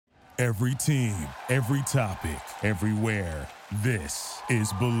Every team, every topic, everywhere. This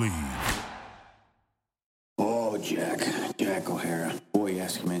is Believe. Oh, Jack O'Hara. Boy, you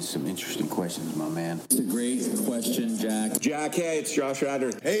ask me some interesting questions, my man. It's a great question, Jack. Jack, hey, it's Josh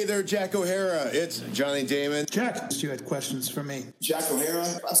Ryder. Hey there, Jack O'Hara. It's Johnny Damon. Jack, you had questions for me. Jack O'Hara?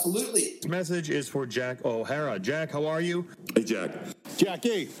 Absolutely. This message is for Jack O'Hara. Jack, how are you? Hey, Jack.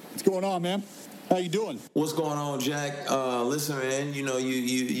 Jackie, what's going on, man? How you doing? What's going on, Jack? Listen, man, you know,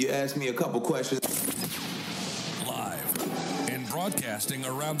 you asked me a couple questions. Live and broadcasting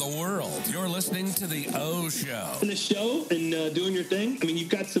around the world. You're listening to The O Show. In the show and doing your thing, I mean, you've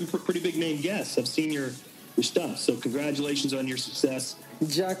got some pretty big name guests. I've seen your stuff, so congratulations on your success.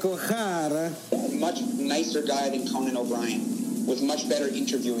 Jack O'Hara. Much nicer guy than Conan O'Brien, with much better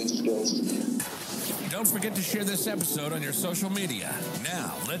interviewing skills. Don't forget to share this episode on your social media.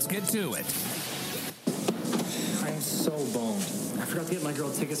 Now, let's get to it. I'm so boned. I forgot to get my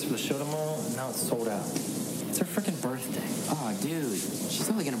girl tickets for the show tomorrow, and now it's sold out. It's her freaking birthday. Oh, dude. She's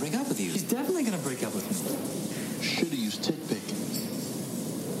totally gonna break up with you. She's definitely gonna break up with me. Should've used TickPick.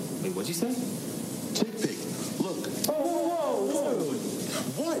 Wait, what'd you say? TickPick. Look. Whoa.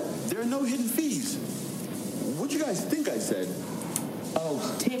 What? There are no hidden fees. What'd you guys think I said? Oh,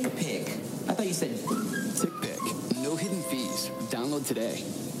 TickPick. I thought you said TickPick. No hidden fees. Download today.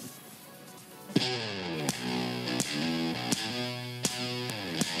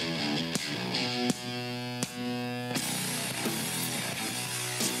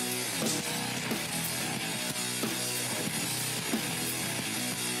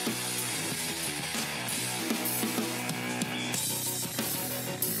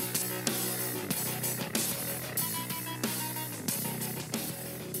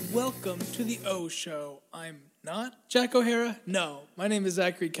 Welcome to the O Show. I'm not Jack O'Hara. No, my name is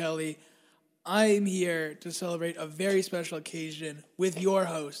Zachary Kelly. I'm here to celebrate a very special occasion with your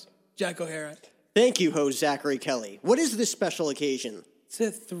host, Jack O'Hara. Thank you, host Zachary Kelly. What is this special occasion? It's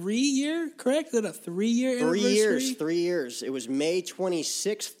a 3-year, correct? Is it a 3-year anniversary? 3 years. It was May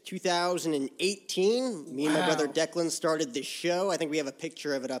 26th, 2018. Me and my brother Declan started this show. I think we have a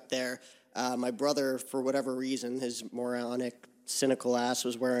picture of it up there. My brother, for whatever reason, his moronic, cynical ass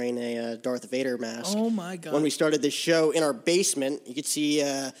was wearing a Darth Vader mask. Oh, my God. When we started this show in our basement, you could see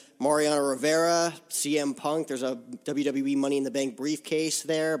Mariano Rivera, CM Punk. There's a WWE Money in the Bank briefcase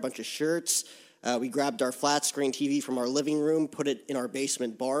there, a bunch of shirts. We grabbed our flat screen TV from our living room, put it in our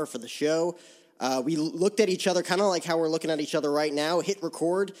basement bar for the show. We looked at each other kind of like how we're looking at each other right now, hit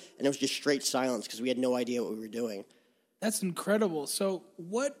record, and it was just straight silence because we had no idea what we were doing. That's incredible. So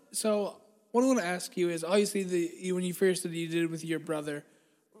what I want to ask you is, obviously, when you first did, you did it with your brother.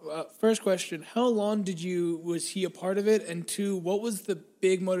 First question, how long was he a part of it? And two, what was the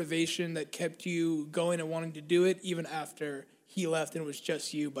big motivation that kept you going and wanting to do it even after he left and it was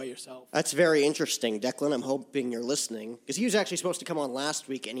just you by yourself? That's very interesting, Declan. I'm hoping you're listening. Because he was actually supposed to come on last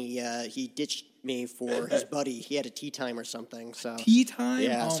week, and he ditched me for his buddy. He had a tea time or something. So tea time?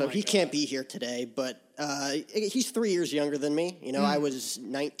 Yeah, oh so he can't be here today. But he's 3 years younger than me. You know, I was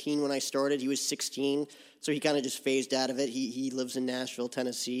 19 when I started. He was 16. So he kind of just phased out of it. He lives in Nashville,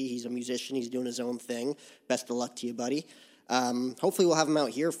 Tennessee. He's a musician. He's doing his own thing. Best of luck to you, buddy. Hopefully we'll have him out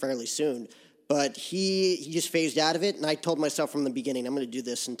here fairly soon. But he just phased out of it, and I told myself from the beginning, I'm going to do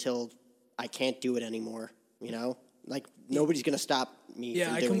this until I can't do it anymore, you know? Like, nobody's going to stop me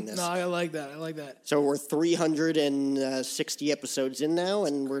from doing this. No, I like that. So we're 360 episodes in now,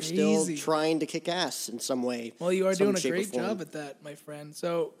 and we're still trying to kick ass in some way. Well, you are doing a great job at that, my friend.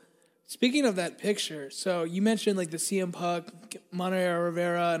 So, speaking of that picture, so you mentioned, like, the CM Punk, Mariano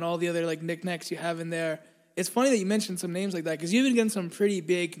Rivera, and all the other, like, knickknacks you have in there. It's funny that you mentioned some names like that because you've been getting some pretty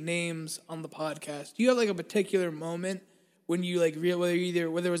big names on the podcast. Do you have like a particular moment when you like whether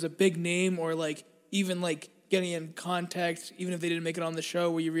it was a big name or like even like getting in contact, even if they didn't make it on the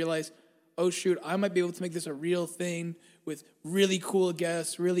show, where you realize, oh shoot, I might be able to make this a real thing with really cool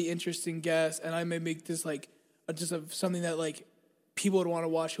guests, really interesting guests, and I may make this like something that like people would want to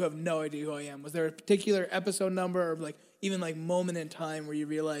watch who have no idea who I am. Was there a particular episode number or like even like moment in time where you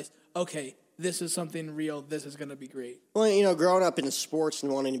realize, okay, this is something real, this is going to be great? Well, you know, growing up in sports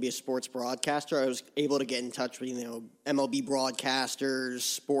and wanting to be a sports broadcaster, I was able to get in touch with, you know, MLB broadcasters,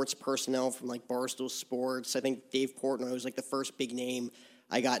 sports personnel from, like, Barstool Sports. I think Dave Portnoy was, like, the first big name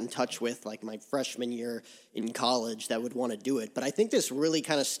I got in touch with, like, my freshman year in college that would want to do it. But I think this really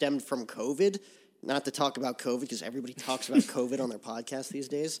kind of stemmed from COVID. Not to talk about COVID, because everybody talks about COVID on their podcast these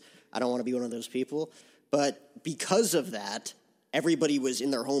days. I don't want to be one of those people. But because of that, everybody was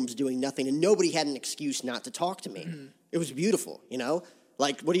in their homes doing nothing, and nobody had an excuse not to talk to me. Mm-hmm. It was beautiful, you know?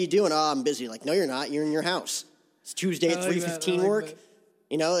 Like, what are you doing? Oh, I'm busy. Like, no, you're not. You're in your house. It's Tuesday at 3:15 work.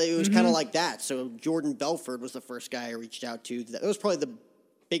 You know, it was kind of like that. So Jordan Belfort was the first guy I reached out to. That was probably the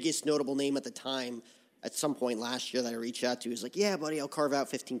biggest notable name at the time. At some point last year that I reached out to, he was like, yeah, buddy, I'll carve out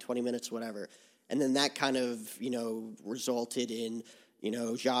 15, 20 minutes, whatever. And then that kind of, resulted in,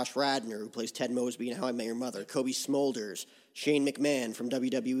 Josh Radnor, who plays Ted Mosby in How I Met Your Mother, Kobe Smulders, Shane McMahon from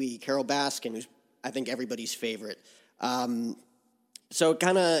WWE, Carol Baskin, who's, I think, everybody's favorite. So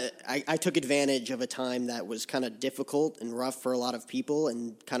kind of, I took advantage of a time that was kind of difficult and rough for a lot of people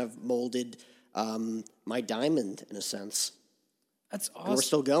and kind of molded my diamond in a sense. That's awesome. And we're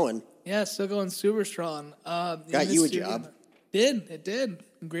still going. Yeah, still going super strong. Got you a job. It did.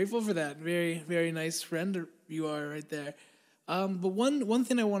 I'm grateful for that. Very, very nice friend you are right there. But one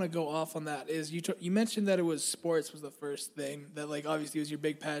thing I want to go off on that is you mentioned that it was sports was the first thing that, like, obviously was your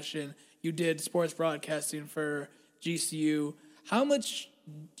big passion. You did sports broadcasting for GCU. How much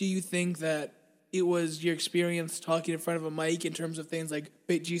do you think that it was your experience talking in front of a mic in terms of things like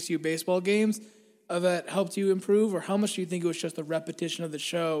GCU baseball games that helped you improve, or how much do you think it was just the repetition of the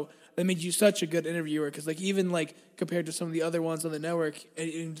show that made you such a good interviewer? Because, like, even, like, compared to some of the other ones on the network,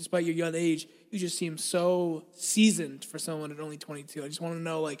 and despite your young age, you just seem so seasoned for someone at only 22. I just want to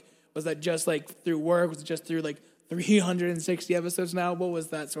know, like, was that just, like, through work? Was it just through, like, 360 episodes now? What was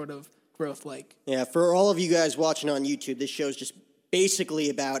that sort of growth like? Yeah, for all of you guys watching on YouTube, this show's just basically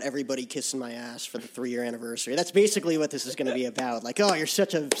about everybody kissing my ass for the 3-year anniversary. That's basically what this is going to be about. Like, oh, you're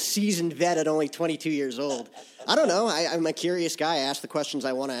such a seasoned vet at only 22 years old. I don't know. I'm a curious guy. I ask the questions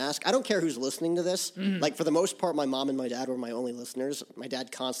I want to ask. I don't care who's listening to this. Like, for the most part, my mom and my dad were my only listeners. My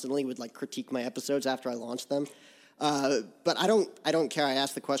dad constantly would, like, critique my episodes after I launched them. But I don't care. I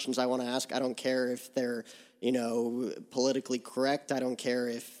ask the questions I want to ask. I don't care if they're, politically correct. I don't care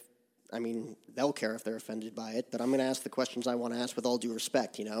if, they'll care if they're offended by it, but I'm going to ask the questions I want to ask with all due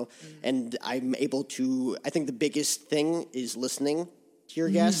respect, And I'm able to, I think the biggest thing is listening to your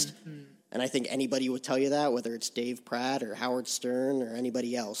guest. And I think anybody would tell you that, whether it's Dave Pratt or Howard Stern or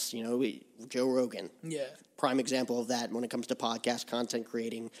anybody else, Joe Rogan. Yeah. Prime example of that when it comes to podcast content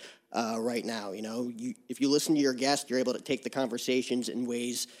creating right now. If you listen to your guest, you're able to take the conversations in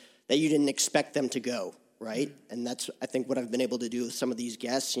ways that you didn't expect them to go. Right? And that's, I think, what I've been able to do with some of these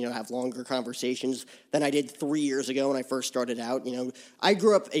guests, have longer conversations than I did 3 years ago when I first started out. I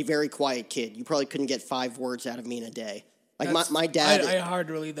grew up a very quiet kid. You probably couldn't get 5 words out of me in a day. Like my dad. I hard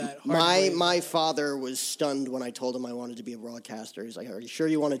to believe that. My father was stunned when I told him I wanted to be a broadcaster. He's like, are you sure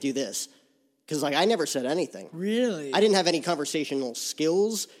you want to do this? Because, I never said anything. Really? I didn't have any conversational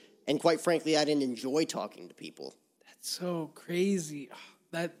skills, and quite frankly, I didn't enjoy talking to people. That's so crazy.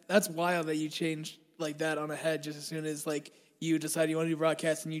 That's wild that you changed like that on a head just as soon as, like, you decided you want to do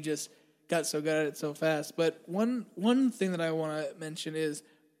broadcast and you just got so good at it so fast. But one thing that I want to mention is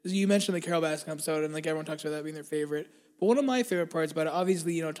you mentioned the Carol Baskin episode, and, like, everyone talks about that being their favorite. But one of my favorite parts about it,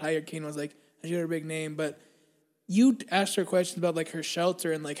 obviously, Tiger King was, like, she had a big name, but you asked her questions about, like, her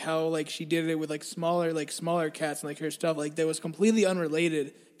shelter and, like, how, like, she did it with, like, smaller cats and, like, her stuff, like, that was completely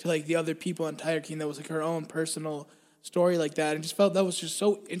unrelated to, like, the other people on Tiger King. That was, like, her own personal story like that, and just felt that was just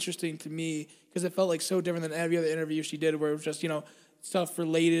so interesting to me because it felt like so different than every other interview she did, where it was just stuff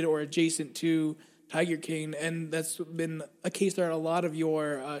related or adjacent to Tiger King, and that's been a case there at a lot of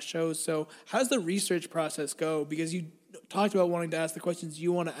your shows. So how does the research process go? Because you talked about wanting to ask the questions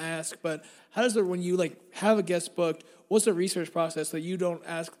you want to ask, but how does it, when you, like, have a guest booked, what's the research process so you don't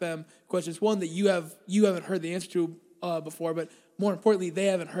ask them questions, one, that you haven't heard the answer to before, but more importantly, they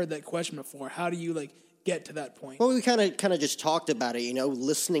haven't heard that question before? How do you, like, get to that point? Well, we kind of just talked about it,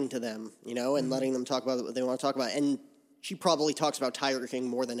 listening to them, and letting them talk about what they want to talk about. And she probably talks about Tiger King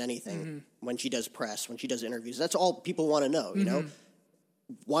more than anything when she does press, when she does interviews. That's all people want to know, you know?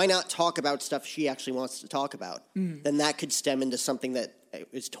 Why not talk about stuff she actually wants to talk about? Then that could stem into something that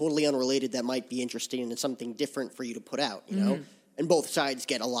is totally unrelated that might be interesting and something different for you to put out, you know? And both sides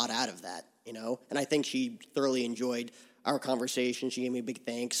get a lot out of that, And I think she thoroughly enjoyed our conversation. She gave me a big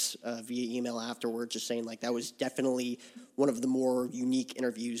thanks via email afterwards, just saying, like, that was definitely one of the more unique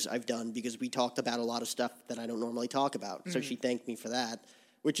interviews I've done because we talked about a lot of stuff that I don't normally talk about. So she thanked me for that,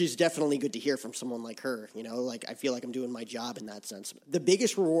 which is definitely good to hear from someone like her. Like, I feel like I'm doing my job in that sense. The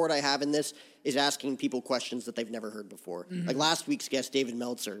biggest reward I have in this is asking people questions that they've never heard before. Like last week's guest, David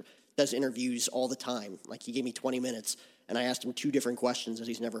Meltzer, does interviews all the time. Like, he gave me 20 minutes, and I asked him 2 different questions that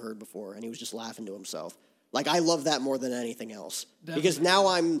he's never heard before, and he was just laughing to himself. Like, I love that more than anything else. Definitely. Because now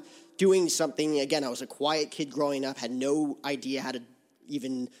I'm doing something, again, I was a quiet kid growing up, had no idea how to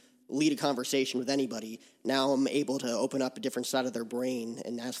even lead a conversation with anybody. Now I'm able to open up a different side of their brain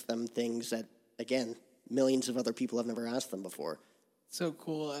and ask them things that, again, millions of other people have never asked them before. So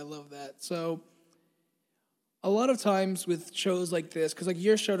cool. I love that. So, one thing that I want to mention is you mentioned the Carol Baskin episode, and, like, everyone talks about that being their favorite. But one of my favorite parts about it, obviously, Tiger King was, like, she had a big name, but, like, you a lot of times with shows like this, because like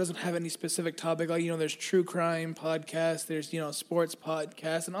your show doesn't have any specific topic, like, there's true crime podcasts, there's, sports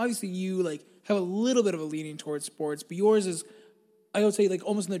podcasts, and obviously you like have a little bit of a leaning towards sports, but yours is, I would say, like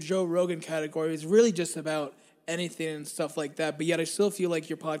almost in the Joe Rogan category. It's really just about anything and stuff like that, but yet I still feel like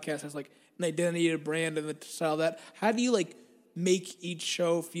your podcast has like an identity, a brand, and the style of that. How do you like make each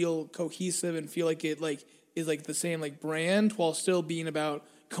show feel cohesive and feel like it like is like the same like brand while still being about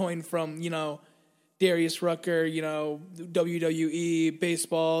going from, Darius Rucker, WWE,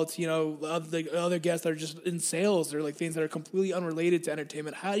 baseball, to, other guests that are just in sales or like things that are completely unrelated to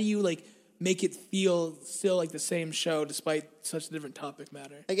entertainment? How do you like make it feel still like the same show despite such a different topic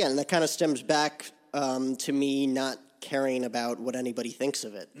matter? Again, that kind of stems back to me not caring about what anybody thinks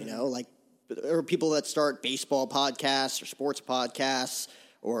of it, like there are people that start baseball podcasts or sports podcasts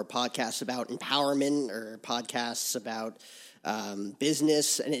or podcasts about empowerment or podcasts about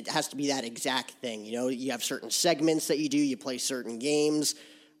business, and it has to be that exact thing. You have certain segments that you do, you play certain games.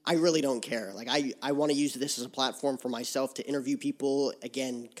 I really don't care. Like, I want to use this as a platform for myself to interview people,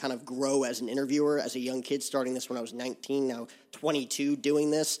 again, kind of grow as an interviewer, as a young kid, starting this when I was 19, now 22,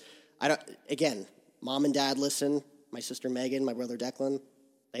 doing this. Again, mom and dad listen, my sister Megan, my brother Declan,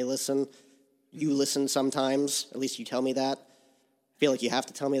 they listen. You listen sometimes, at least you tell me that. I feel like you have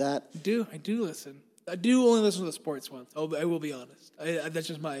to tell me that. I do listen. I do only listen to the sports ones. I will be honest. That's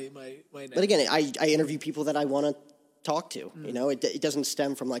just my But again, I interview people that I want to talk to. It doesn't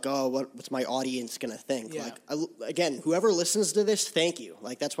stem from like, oh, what's my audience going to think? Yeah. Like, again, whoever listens to this, thank you.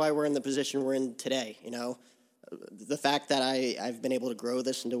 Like, that's why we're in the position we're in today. The fact that I've been able to grow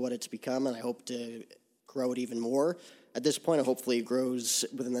this into what it's become, and I hope to grow it even more. At this point, hopefully it grows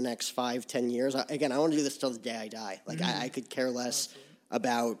within the next 5-10 years. I want to do this till the day I die. Like, I could care less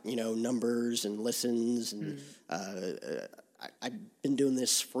about, numbers and listens. And I've been doing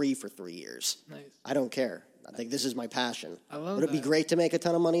this free for 3 years. Nice. I don't care. I think this is my passion. I love Would it be great to make a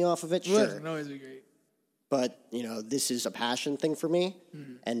ton of money off of it? Sure. It would always be great. But, this is a passion thing for me,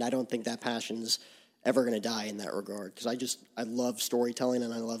 and I don't think that passion's ever going to die in that regard, because I love storytelling,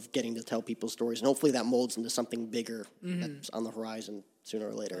 and I love getting to tell people stories, and hopefully that molds into something bigger that's on the horizon sooner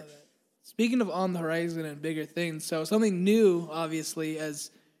or later. Speaking of on the horizon and bigger things, so something new, obviously, the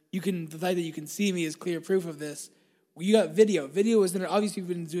fact that you can see me is clear proof of this. You got video. Video is obviously you've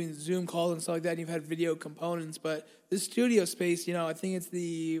been doing Zoom calls and stuff like that, and you've had video components, but this studio space, I think it's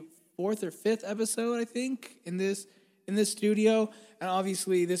the 4th or 5th episode, I think, in this studio, and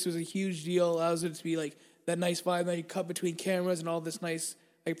obviously this was a huge deal. Allows it to be like that nice vibe that you cut between cameras and all this nice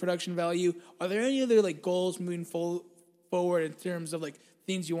like production value. Are there any other like goals moving forward in terms of like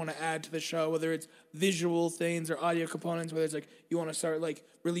things you want to add to the show, whether it's visual things or audio components, whether it's like you want to start like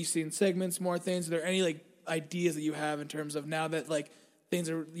releasing segments, more things? Are there any like ideas that you have in terms of now that like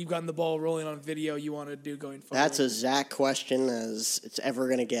you've gotten the ball rolling on video you want to do going forward? That's a Zach question as it's ever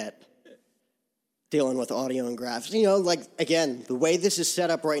going to get. Dealing with audio and graphics. Like, again, the way this is set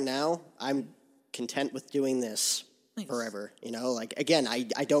up right now, I'm content with doing this forever. Like, again, I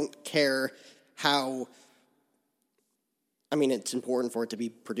don't care how... it's important for it to be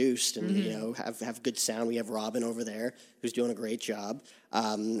produced and, have good sound. We have Robin over there who's doing a great job.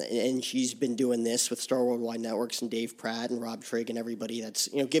 And she's been doing this with Star Worldwide Networks and Dave Pratt and Rob Trigg and everybody that's,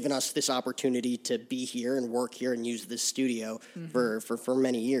 given us this opportunity to be here and work here and use this studio for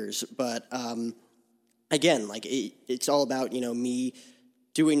many years. But... again, like it's all about, me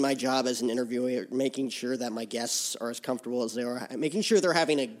doing my job as an interviewer, making sure that my guests are as comfortable as they are, making sure they're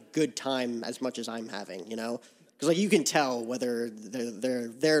having a good time as much as I'm having, Because like you can tell whether they're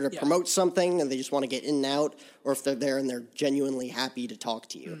there to promote something and they just want to get in and out, or if they're there and they're genuinely happy to talk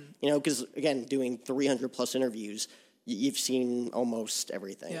to you. Because again, doing 300+ interviews, you've seen almost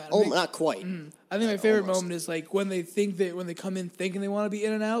everything. Yeah, not quite. I think my favorite moment is like when they come in thinking they want to be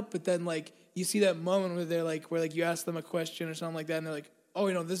in and out, but then like you see that moment where they're like, where like you ask them a question or something like that, and they're like,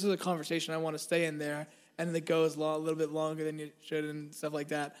 oh, this is a conversation I want to stay in there, and it goes a little bit longer than you should and stuff like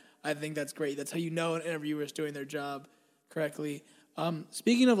that. I think that's great. That's how you know an interviewer is doing their job correctly.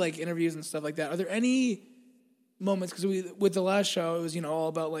 Speaking of like interviews and stuff like that, are there any moments, because with the last show it was all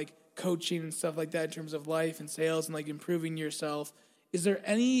about like coaching and stuff like that in terms of life and sales and like improving yourself. Is there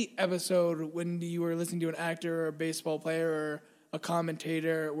any episode when you were listening to an actor or a baseball player or a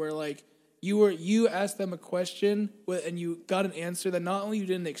commentator where like you asked them a question and you got an answer that not only you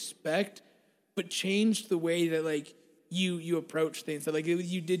didn't expect, but changed the way that like you approach things? So like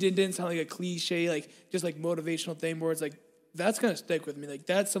it didn't sound like a cliche, like just like motivational thing where it's like that's gonna stick with me. Like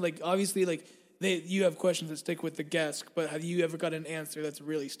that's like obviously like you have questions that stick with the guest, but have you ever got an answer that's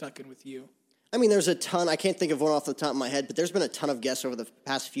really stuck in with you? I mean, there's a ton. I can't think of one off the top of my head, but there's been a ton of guests over the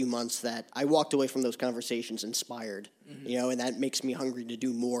past few months that I walked away from those conversations inspired, and that makes me hungry to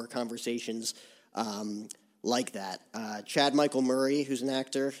do more conversations like that. Chad Michael Murray, who's an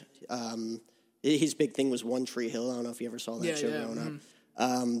actor, his big thing was One Tree Hill. I don't know if you ever saw that show growing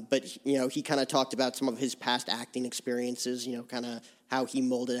up. But, he kind of talked about some of his past acting experiences, kind of how he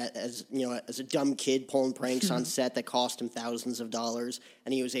molded it as a dumb kid pulling pranks on set that cost him thousands of dollars.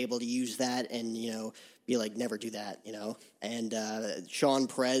 And he was able to use that and, be like, never do that, And Sean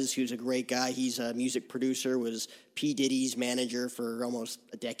Prez, who's a great guy, he's a music producer, was P. Diddy's manager for almost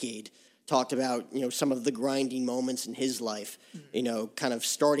a decade. Talked about, some of the grinding moments in his life, kind of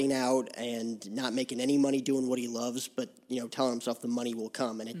starting out and not making any money doing what he loves, but, telling himself the money will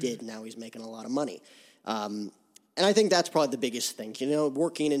come, and it did. Now he's making a lot of money. And I think that's probably the biggest thing,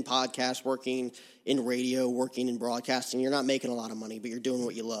 working in podcasts, working in radio, working in broadcasting, you're not making a lot of money, but you're doing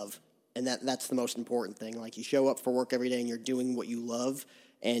what you love. And that's the most important thing. Like, you show up for work every day and you're doing what you love,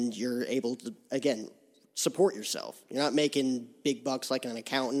 and you're able to, again, support yourself. You're not making big bucks like an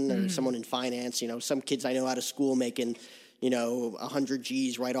accountant or someone in finance. Some kids I know out of school making, 100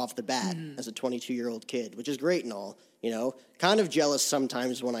 G's right off the bat as a 22-year-old kid, which is great and all, Kind of jealous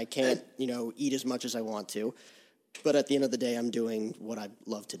sometimes when I can't, eat as much as I want to. But at the end of the day, I'm doing what I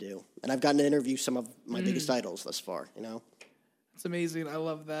love to do. And I've gotten to interview some of my biggest idols thus far, It's amazing. I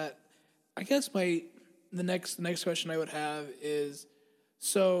love that. I guess the next question I would have is,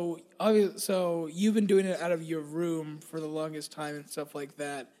 So you've been doing it out of your room for the longest time and stuff like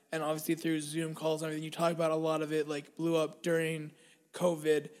that, and obviously through Zoom calls and everything. You talk about a lot of it like blew up during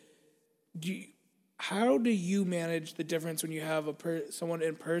COVID. How do you manage the difference when you have someone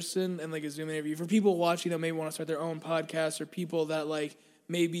in person and like a Zoom interview? For people watching that maybe want to start their own podcast, or people that like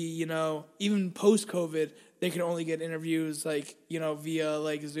maybe even post COVID they can only get interviews like via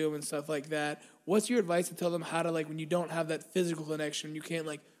like Zoom and stuff like that. What's your advice to tell them how to, like, when you don't have that physical connection, you can't,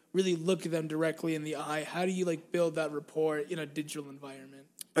 like, really look at them directly in the eye, how do you, like, build that rapport in a digital environment?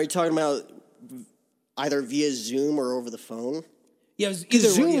 Are you talking about either via Zoom or over the phone? Yeah,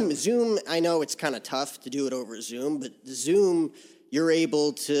 either Zoom, I know it's kind of tough to do it over Zoom, but Zoom, you're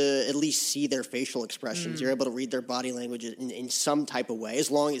able to at least see their facial expressions. You're able to read their body language in some type of way,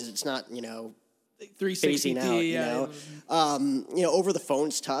 as long as it's not, 360 phasing out, over the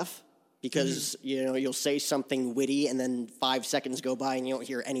phone's tough. Because, you'll say something witty and then 5 seconds go by and you don't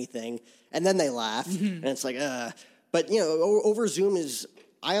hear anything. And then they laugh. And it's like, But, over Zoom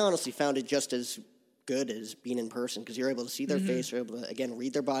I honestly found it just as good as being in person, because you're able to see their face, you're able to, again,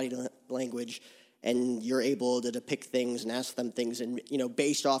 read their body language, and you're able to depict things and ask them things. And,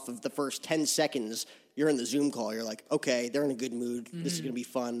 based off of the first 10 seconds, you're in the Zoom call. You're like, okay, they're in a good mood. This is going to be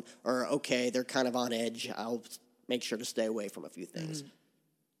fun. Or, okay, they're kind of on edge. I'll make sure to stay away from a few things.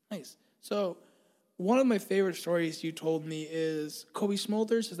 Nice. So, one of my favorite stories you told me is Kobe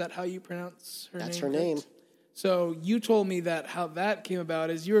Smulders. Is that how you pronounce her name? That's her name. So, you told me that how that came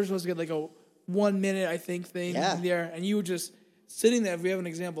about is you were supposed to get like a 1 minute, I think, thing in there. And you were just sitting there, if we have an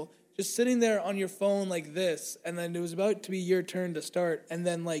example, just sitting there on your phone like this. And then it was about to be your turn to start. And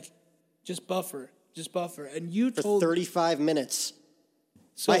then, like, just buffer. And you told me. For 35 minutes.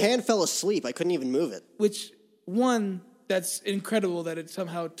 So, my hand fell asleep. I couldn't even move it. Which, one... That's incredible that it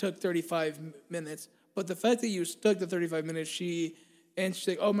somehow took 35 minutes. But the fact that you stuck the 35 minutes, she's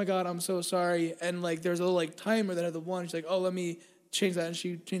like, oh my God, I'm so sorry. And like, there's a little like timer that had the one. She's like, oh, let me change that. And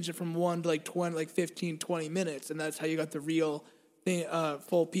she changed it from 1 to like 15, 20 minutes. And that's how you got the real thing,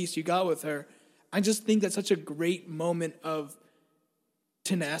 full piece you got with her. I just think that's such a great moment of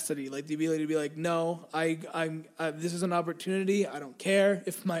tenacity, like the ability to be like, no, I'm this is an opportunity. I don't care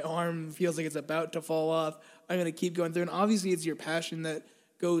if my arm feels like it's about to fall off. I'm going to keep going through. And obviously it's your passion that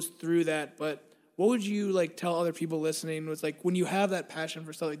goes through that. But what would you like tell other people listening was like when you have that passion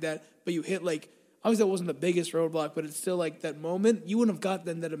for stuff like that, but you hit like, obviously that wasn't the biggest roadblock, but it's still like that moment. You wouldn't have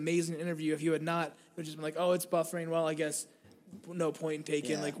gotten that amazing interview if you had not. It would just been like, oh, it's buffering. Well, I guess no point in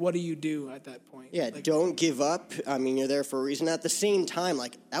taking. Yeah. Like, what do you do at that point? Yeah, like, don't give up. I mean, you're there for a reason. At the same time,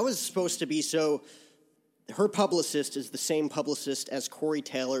 like, that was supposed to be so... Her publicist is the same publicist as Corey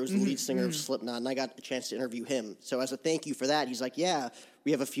Taylor, who's the lead singer of Slipknot, and I got a chance to interview him. So as a thank you for that, he's like, yeah,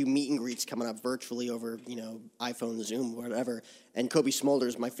 we have a few meet and greets coming up virtually over, iPhone, Zoom, whatever. And Kobe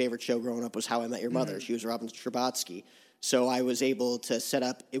Smulders, my favorite show growing up was How I Met Your Mother. She was Robin Scherbatsky. So I was able to set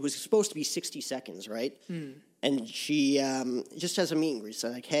up, it was supposed to be 60 seconds, right? And she just has a meet and greet. So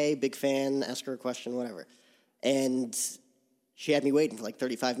like, hey, big fan, ask her a question, whatever. And she had me waiting for like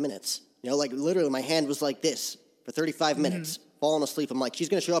 35 minutes. Like literally my hand was like this for 35 minutes, falling asleep. I'm like, she's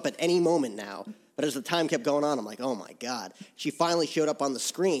going to show up at any moment now. But as the time kept going on, I'm like, oh my God. She finally showed up on the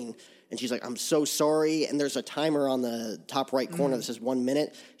screen. And she's like, I'm so sorry. And there's a timer on the top right corner that says 1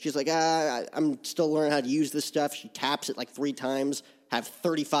 minute. She's like, I'm still learning how to use this stuff. She taps it like 3 times, have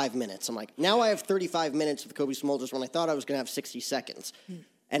 35 minutes. I'm like, now I have 35 minutes with Cobie Smulders when I thought I was going to have 60 seconds.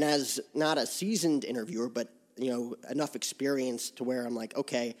 And as not a seasoned interviewer, but, enough experience to where I'm like,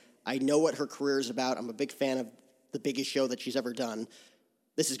 okay, I know what her career is about. I'm a big fan of the biggest show that she's ever done.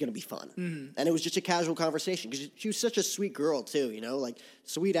 This is going to be fun. And it was just a casual conversation because she was such a sweet girl, too, like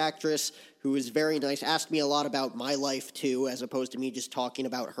sweet actress who was very nice, asked me a lot about my life, too, as opposed to me just talking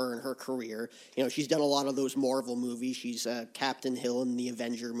about her and her career. She's done a lot of those Marvel movies. She's Captain Hill in the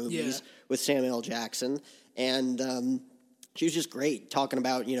Avenger movies with Samuel L. Jackson. And she was just great talking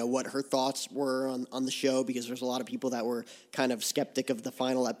about, what her thoughts were on the show because there's a lot of people that were kind of skeptic of the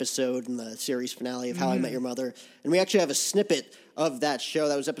final episode and the series finale of How I Met Your Mother. And we actually have a snippet of that show.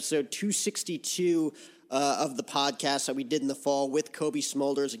 That was episode 262 of the podcast that we did in the fall with Cobie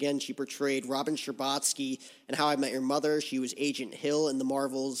Smulders. Again, she portrayed Robin Scherbatsky in How I Met Your Mother. She was Agent Hill in the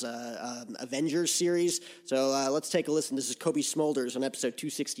Marvel's Avengers series. So let's take a listen. This is Cobie Smulders on episode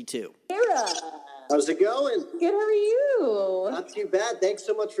 262. Sarah. How's it going? Good, how are you? Not too bad. Thanks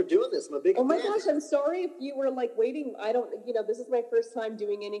so much for doing this. I'm a big fan. Oh my gosh, I'm sorry if you were waiting. This is my first time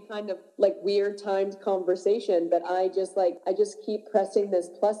doing any kind of weird timed conversation, but I just keep pressing this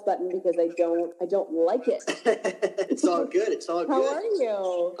plus button because I don't like it. It's all good. It's all good. How are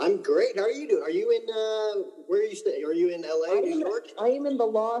you? I'm great. How are you doing? Are you in where are you staying? Are you in LA, New York? I am in the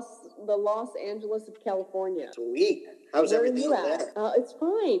Los Angeles of California. Sweet. How's everything over there? It's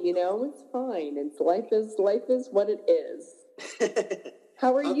fine, it's fine. Life is what it is.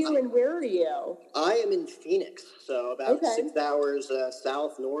 How are you and where are you? I am in Phoenix, so about 6 hours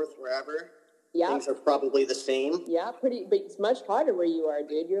south, north, wherever. Yeah. Things are probably the same. Yeah, but it's much hotter where you are,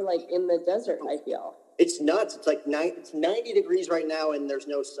 dude. You're in the desert, I feel. It's nuts. It's it's 90 degrees right now and there's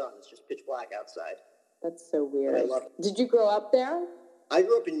no sun. It's just pitch black outside. That's so weird. I love it. Did you grow up there? I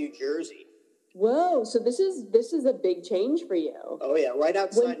grew up in New Jersey. Whoa, so this is a big change for you. Oh, yeah, right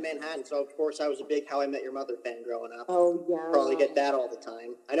outside Manhattan. So, of course, I was a big How I Met Your Mother fan growing up. Oh, yeah. Probably get that all the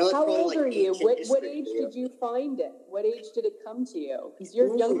time. I know that's How probably old are you? What age did you find it? What age did it come to you? Because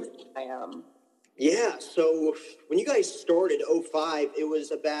you're younger than I am. Yeah, so when you guys started, 2005, it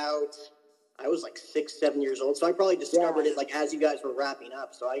was about... I was 6, 7 years old, so I probably discovered it as you guys were wrapping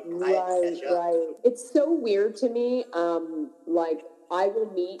up. So I had to catch up. Right. It's so weird to me. I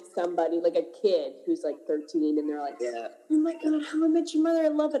will meet somebody, a kid who's 13, and they're like, "Yeah, oh my God, How I Met Your Mother, I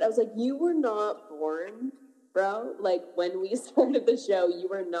love it." I was like, "You were not born, bro. When we started the show, you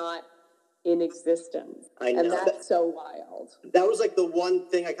were not in existence." I know. And that's so wild. That was the one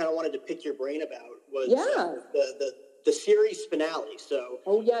thing I kind of wanted to pick your brain about was the series finale. So,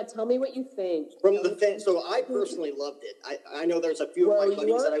 tell me what you think. From the fan, so I personally loved it. I know there's a few of my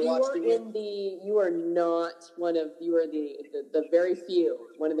buddies that I watched it with. You are not one of. You are the very few.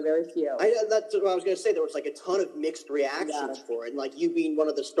 One of the very few. That's what I was going to say. There was a ton of mixed reactions for it, and you being one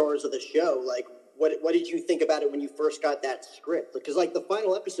of the stars of the show, What did you think about it when you first got that script? Because the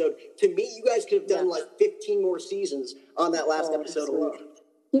final episode, to me, you guys could have done 15 more seasons on that last episode alone.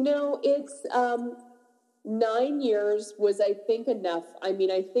 It's 9 years was, I think, enough. I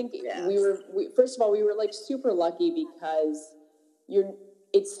mean, I think first of all, we were super lucky because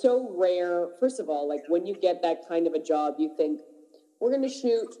it's so rare. First of all, when you get that kind of a job, you think we're going to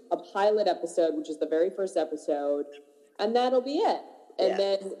shoot a pilot episode, which is the very first episode, and that'll be it. And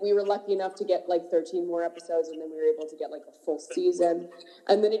then we were lucky enough to get 13 more episodes, and then we were able to get a full season.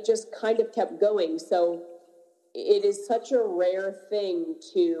 And then it just kind of kept going. So it is such a rare thing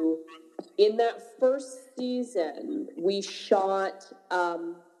to, in that first season, we shot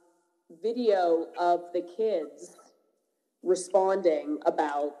video of the kids responding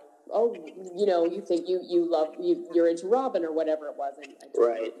about, you think you're into Robin or whatever it was.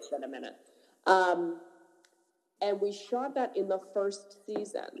 Right. In a minute. And we shot that in the first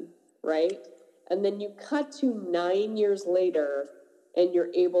season, right? And then you cut to 9 years later, and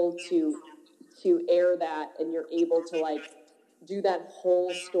you're able to air that, and you're able to do that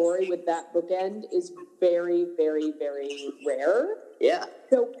whole story with that bookend is very, very, very rare. Yeah.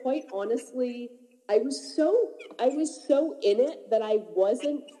 So quite honestly, I was so in it that I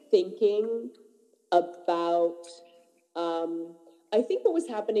wasn't thinking about. I think what was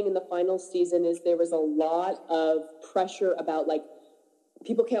happening in the final season is there was a lot of pressure about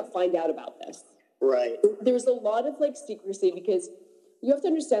people can't find out about this. Right. There was a lot of secrecy because you have to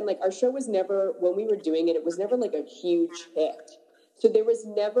understand our show was never, when we were doing it, it was never a huge hit. So there was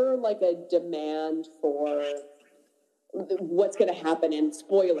never a demand for what's going to happen and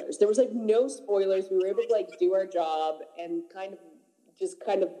spoilers. There was no spoilers. We were able to do our job and kind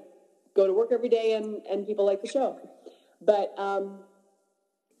of go to work every day and people like the show. But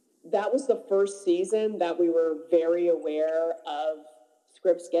that was the first season that we were very aware of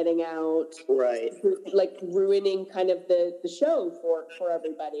scripts getting out, right? Like ruining kind of the show for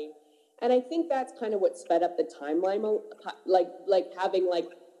everybody. And I think that's kind of what sped up the timeline, like having like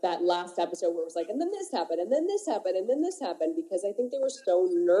that last episode where it was like, and then this happened, and then this happened, and then this happened, because I think they were so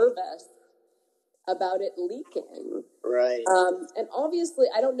nervous about it leaking. Right. And obviously,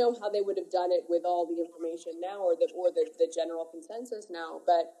 I don't know how they would have done it with all the information now, or the general consensus now,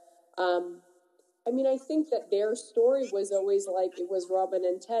 but I mean, I think that their story was always like it was Robin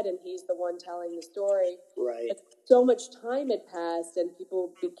and Ted, and he's the one telling the story. Right. But so much time had passed, and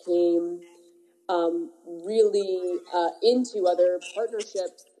people became really into other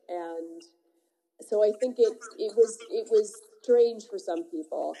partnerships, and so I think it was strange for some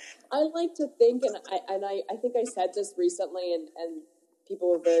people. I like to think, and I think I said this recently, and people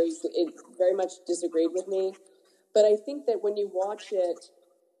were very much disagreed with me, but I think that when you watch it,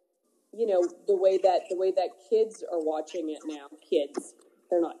 you know, the way that kids are watching it now, kids,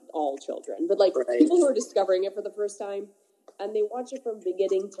 they're not all children, but like people who are discovering it for the first time, and they watch it from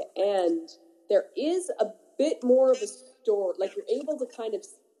beginning to end, there is a bit more of a story. Like you're able to kind of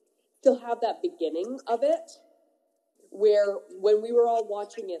still have that beginning of it, where when we were all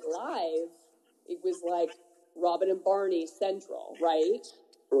watching it live, it was like Robin and Barney central, right?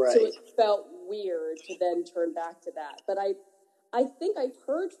 Right. So it felt weird to then turn back to that. But I think I've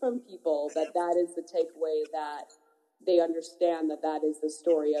heard from people that is the takeaway, that they understand that is the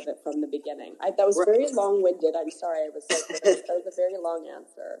story of it from the beginning. That was very long-winded. I'm sorry. That was a very long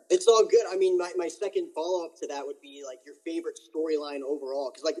answer. It's all good. I mean, my second follow-up to that would be like your favorite storyline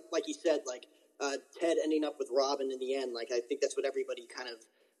overall. Because like you said, like Ted ending up with Robin in the end, like I think that's what everybody kind of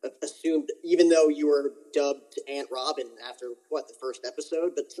assumed, even though you were dubbed Aunt Robin after the first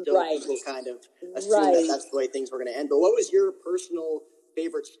episode, but still people kind of assumed that that's the way things were going to end. But what was your personal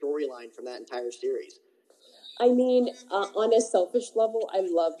favorite storyline from that entire series? I mean, on a selfish level, I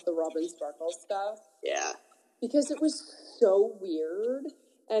loved the Robin Sparkle stuff. Yeah. Because it was so weird,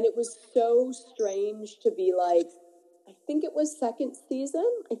 and it was so strange to be like, I think it was second season,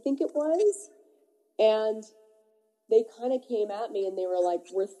 and they kind of came at me and they were like,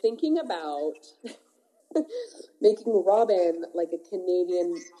 we're thinking about making Robin like a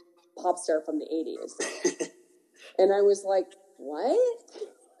Canadian pop star from the 80s. And I was like, what?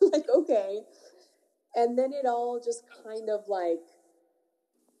 Like, okay. And then it all just kind of like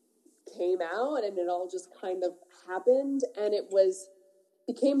came out, and it all just kind of happened, and it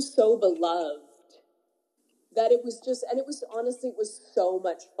became so beloved that it was just, and it was honestly, it was so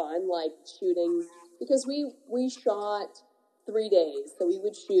much fun, like shooting, because we shot 3 days. So we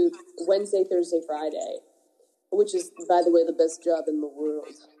would shoot Wednesday, Thursday, Friday, which is, by the way, the best job in the world.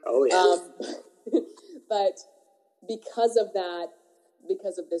 Oh, yeah. But because of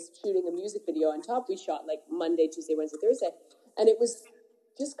this shooting a music video on top, we shot like Monday, Tuesday, Wednesday, Thursday. And it was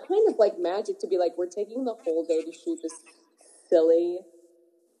just kind of like magic to be like, we're taking the whole day to shoot this silly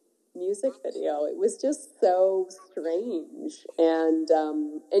music video. It was just so strange and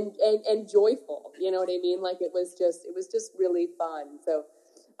joyful. You know what I mean? Like it was just really fun. So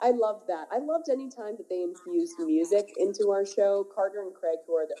I loved that. I loved any time that they infused music into our show. Carter and Craig,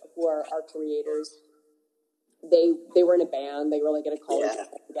 who are our creators, they were in a band. They were like in a college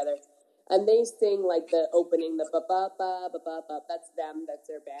together, and they sing like the opening, the ba ba ba ba ba ba. That's them. That's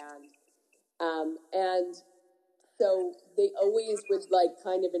their band. And so they always would like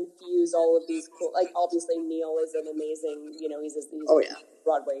kind of infuse all of these cool, like obviously Neil is an amazing, you know, he's a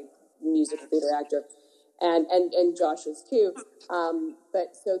Broadway musical theater actor, and Josh is too.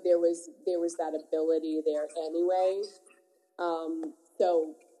 But so there was that ability there anyway.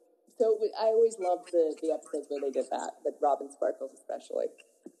 So I always loved the episodes where they did that, with Robin Sparkles especially.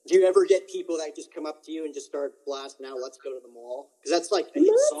 Do you ever get people that just come up to you and just start blasting out, "Let's go to the mall"? Because that's like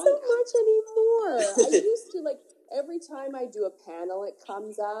not so much anymore. I used to, like, every time I do a panel, it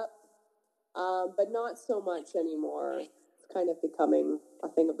comes up, but not so much anymore. It's kind of becoming a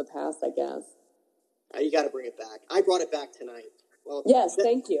thing of the past, I guess. You got to bring it back. I brought it back tonight. Well, yes,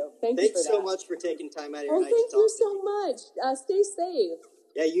 thank you. Thanks so much for taking time out of your night. Thank you so much. Stay safe.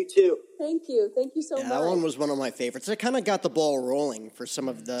 Yeah, you too. Thank you so much. That one was one of my favorites. It kind of got the ball rolling for some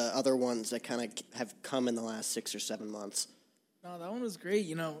of the other ones that kind of have come in the last 6 or 7 months. No, that one was great.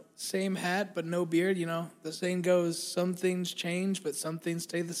 You know, same hat, but no beard. You know, the saying goes, some things change, but some things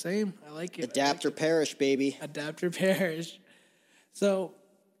stay the same. I like it. Adapt or perish, baby. Adapt or perish. So,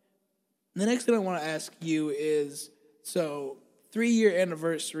 the next thing I want to ask you is, 3-year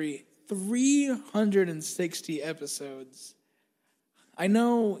anniversary, 360 episodes. I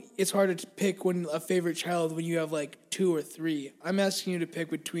know it's hard to pick when a favorite child when you have like 2 or 3. I'm asking you to pick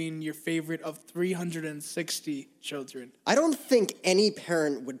between your favorite of 360 children. I don't think any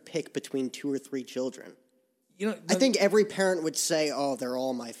parent would pick between 2 or 3 children. You know, I think every parent would say, "Oh, they're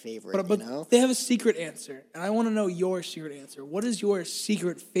all my favorite." But you know? they have a secret answer, and I want to know your secret answer. What is your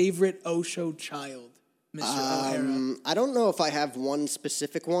secret favorite Osho child, Mr. O'Hara? I don't know if I have one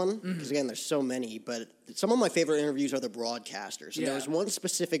specific one, because again, there's so many, but some of my favorite interviews are the broadcasters. And there was one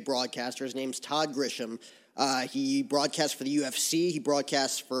specific broadcaster, his name's Todd Grisham. He broadcasts for the UFC, he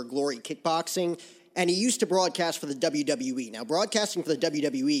broadcasts for Glory Kickboxing, and he used to broadcast for the WWE. Now, broadcasting for the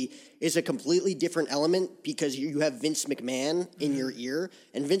WWE is a completely different element because you have Vince McMahon in your ear.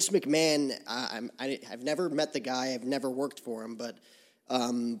 And Vince McMahon, I've never met the guy, I've never worked for him, but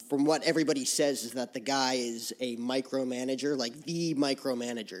from what everybody says is that the guy is a micromanager, like the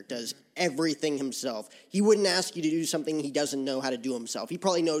micromanager, does everything himself. He wouldn't ask you to do something he doesn't know how to do himself. He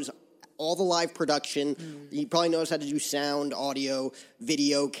probably knows all the live production. He probably knows how to do sound, audio,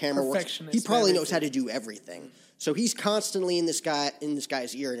 video, camera work. He probably knows how to do everything. So he's constantly in this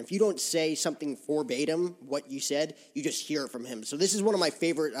guy's ear, and if you don't say something verbatim, what you said, you just hear it from him. So this is one of my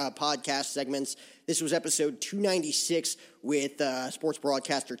favorite podcast segments. This was episode 296 with sports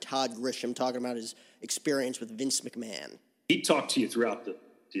broadcaster Todd Grisham talking about his experience with Vince McMahon. He'd talk to you throughout the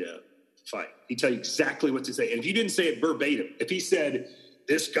fight. He'd tell you exactly what to say. And if you didn't say it verbatim, if he said,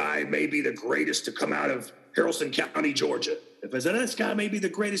 "This guy may be the greatest to come out of Haralson County, Georgia." If I said, "This guy may be the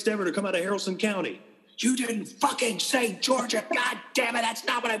greatest ever to come out of Haralson County," you didn't fucking say Georgia. God damn it, that's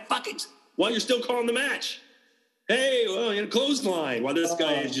not what I fucking said. While you're still calling the match. Hey, well, in a clothesline, while this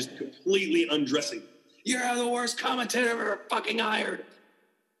guy is just completely undressing. You're the worst commentator I've ever fucking hired.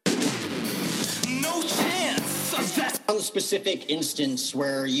 No chance of that. On the specific instance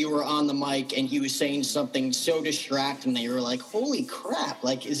where you were on the mic and he was saying something so distracting that you were like, holy crap,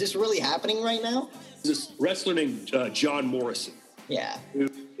 like, is this really happening right now? This wrestler named John Morrison. Yeah.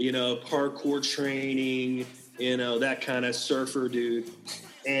 You know, parkour training, you know, that kind of surfer dude.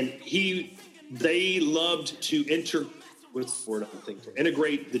 And they loved to integrate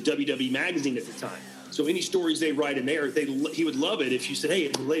the WWE magazine at the time. So any stories they write in there, he would love it if you said, "Hey,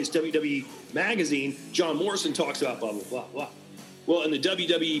 in the latest WWE magazine, John Morrison talks about blah, blah, blah, blah." Well, in the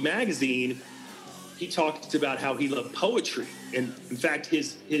WWE magazine, he talked about how he loved poetry. And in fact,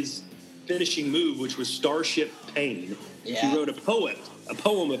 his finishing move, which was Starship Pain, he wrote a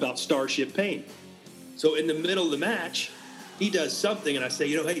poem about Starship Pain. So in the middle of the match, he does something, and I say,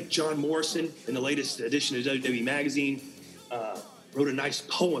 "Hey, John Morrison, in the latest edition of WWE magazine, wrote a nice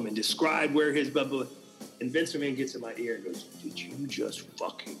poem and described where his blah, blah." And Vince McMahon gets in my ear and goes, "Did you just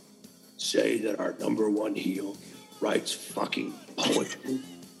fucking say that our number one heel writes fucking poetry?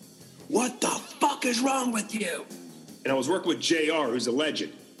 What the fuck is wrong with you?" And I was working with JR, who's a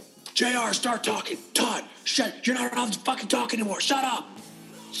legend. "JR, start talking. Todd, shut. You're not allowed to fucking talk anymore. Shut up."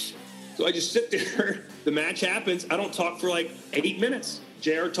 So I just sit there. The match happens. I don't talk for like 8 minutes.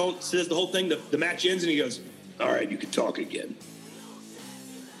 JR says the whole thing. The match ends, and he goes, "All right, you can talk again."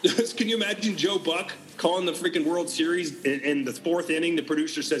 Can you imagine Joe Buck calling the freaking World Series in the 4th inning? The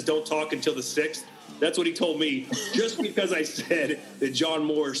producer says, "Don't talk until the 6th. That's what he told me, just because I said that John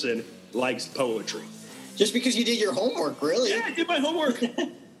Morrison likes poetry. Just because you did your homework, really? Yeah, I did my homework.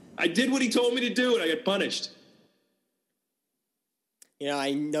 I did what he told me to do, and I got punished. You know,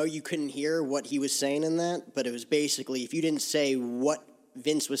 I know you couldn't hear what he was saying in that, but it was basically, if you didn't say what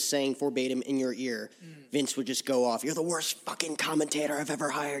Vince was saying verbatim in your ear, Vince would just go off, "You're the worst fucking commentator I've ever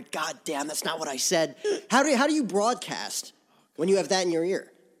hired. God damn, that's not what I said." How do you broadcast when you have that in your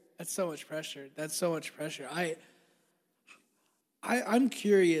ear? That's so much pressure. I'm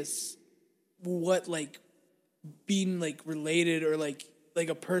curious what like being like related or like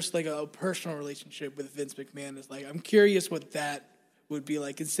a personal relationship with Vince McMahon is like. I'm curious what that would be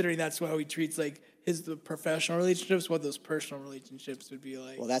like, considering that's how he treats like the professional relationships, what those personal relationships would be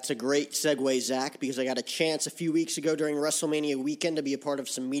like. Well, that's a great segue, Zach, because I got a chance a few weeks ago during WrestleMania weekend to be a part of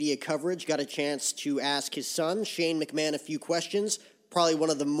some media coverage. Got a chance to ask his son, Shane McMahon, a few questions. Probably one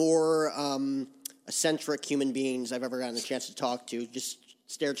of the more eccentric human beings I've ever gotten a chance to talk to. Just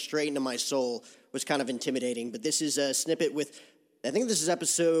stared straight into my soul. Was kind of intimidating. But this is a snippet with, I think this is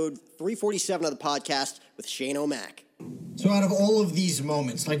episode 347 of the podcast with Shane O'Mac. So out of all of these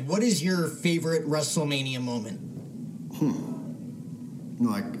moments, like, what is your favorite WrestleMania moment?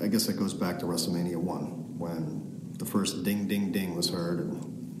 No, I guess it goes back to WrestleMania 1, when the first ding, ding, ding was heard,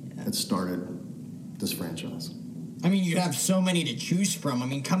 and it started this franchise. I mean, you have so many to choose from. I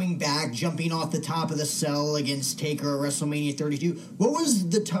mean, coming back, jumping off the top of the cell against Taker at WrestleMania 32. What was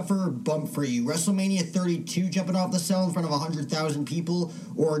the tougher bump for you? WrestleMania 32, jumping off the cell in front of 100,000 people,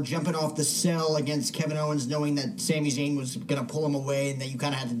 or jumping off the cell against Kevin Owens knowing that Sami Zayn was going to pull him away and that you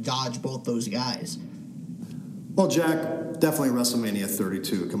kind of had to dodge both those guys? Well, Jack, definitely WrestleMania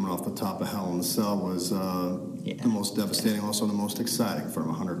 32, coming off the top of Hell in a Cell, was the most devastating, also the most exciting for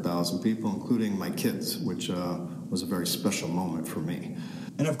 100,000 people, including my kids, which was a very special moment for me.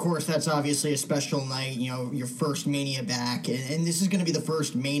 And of course, that's obviously a special night, you know, your first Mania back. And this is going to be the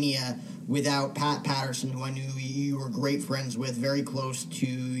first Mania without Pat Patterson, who I knew you were great friends with, very close to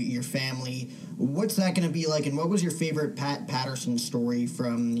your family. What's that going to be like, and what was your favorite Pat Patterson story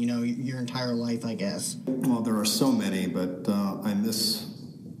from, you know, your entire life, I guess? Well, there are so many, but I miss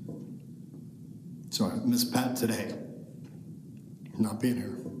Pat today. Not being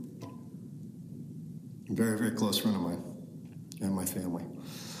here. A very, very close friend of mine and my family.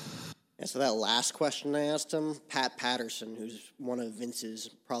 Yeah, so that last question I asked him, Pat Patterson, who's one of Vince's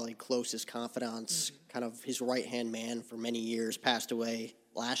probably closest confidants, kind of his right-hand man for many years, passed away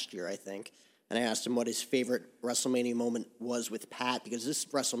last year, I think. And I asked him what his favorite WrestleMania moment was with Pat, because this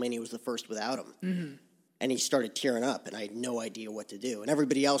WrestleMania was the first without him. Mm-hmm. And he started tearing up, and I had no idea what to do. And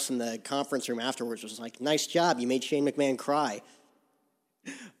everybody else in the conference room afterwards was like, nice job, you made Shane McMahon cry.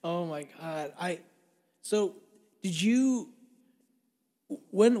 Oh, my God. So, did you...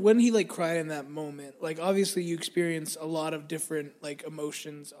 When he, like, cried in that moment, like, obviously you experience a lot of different, like,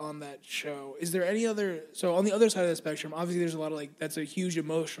 emotions on that show. Is there any other... So, on the other side of the spectrum, obviously there's a lot of, like, that's a huge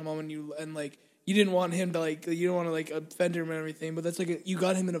emotional moment, and, like, you didn't want him to, like, you don't want to, like, offend him and everything, but that's, like, you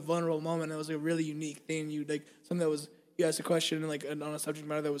got him in a vulnerable moment, and it was, like, a really unique thing. You, like, something that was... You asked a question, like, on a subject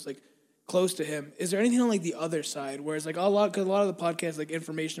matter that was, like, close to him. Is there anything on, like, the other side, where it's, like, because a lot of the podcasts, like,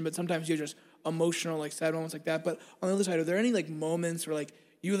 information, but sometimes you're just emotional, like, sad moments like that, but on the other side, are there any, like, moments where, like,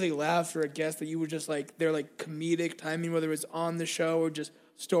 you really laughed or a guest that you were just like, they're like comedic timing, whether it's on the show or just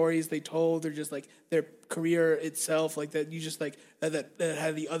stories they told or just like their career itself, like that you just like, that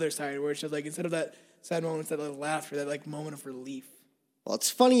had the other side where it's just like, instead of that sad moment, it's that like laughter, that like moment of relief. Well,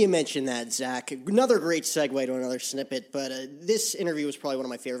 it's funny you mentioned that, Zach. Another great segue to another snippet, but this interview was probably one of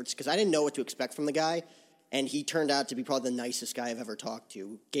my favorites because I didn't know what to expect from the guy, and he turned out to be probably the nicest guy I've ever talked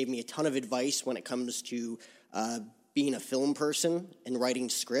to. Gave me a ton of advice when it comes to being a film person and writing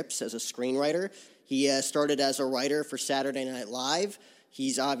scripts as a screenwriter. He started as a writer for Saturday Night Live.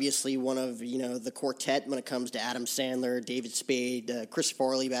 He's obviously one of, you know, the quartet when it comes to Adam Sandler, David Spade, Chris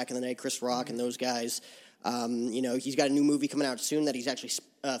Farley back in the day, Chris Rock, and those guys. You know, he's got a new movie coming out soon that he's actually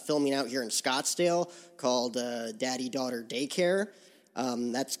filming out here in Scottsdale called Daddy Daughter Daycare.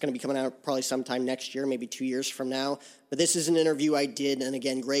 That's going to be coming out probably sometime next year, maybe 2 years from now. But this is an interview I did, and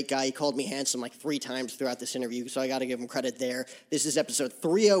again, great guy. He called me handsome like 3 times throughout this interview, so I got to give him credit there. This is episode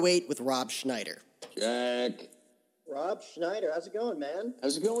 308 with Rob Schneider. Jack. Rob Schneider, how's it going, man?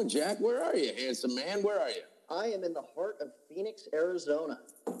 How's it going, Jack? Where are you, handsome man? Where are you? I am in the heart of Phoenix, Arizona.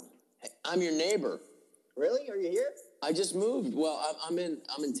 Hey, I'm your neighbor. Really? Are you here? I just moved. Well, I'm in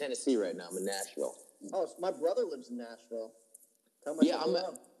Tennessee right now. I'm in Nashville. Oh, so my brother lives in Nashville.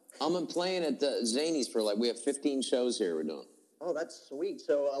 I'm playing at the Zanies for we have 15 shows here we're doing. Oh, that's sweet.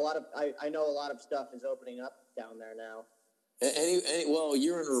 So I know a lot of stuff is opening up down there now. Well,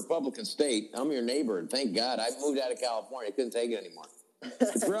 you're in a Republican state. I'm your neighbor, and thank God I moved out of California. I couldn't take it anymore.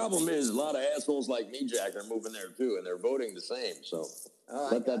 The problem is a lot of assholes like me, Jack, are moving there too, and they're voting the same. So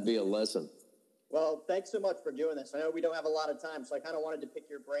let that be a lesson. Well, thanks so much for doing this. I know we don't have a lot of time, so I kind of wanted to pick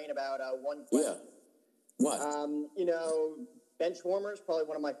your brain about one question. Yeah. What? You know, Benchwarmers, probably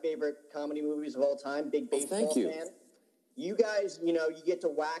one of my favorite comedy movies of all time. Big baseball fan. You guys, you know, you get to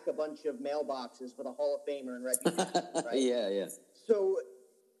whack a bunch of mailboxes with a Hall of Famer in recognition, right? Yeah. So,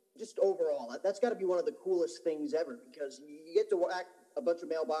 just overall, that's got to be one of the coolest things ever because you get to whack a bunch of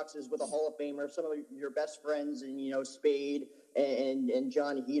mailboxes with a Hall of Famer, some of your best friends, and you know, Spade and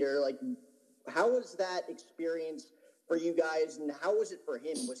John Heater. Like, how was that experience for you guys, and how was it for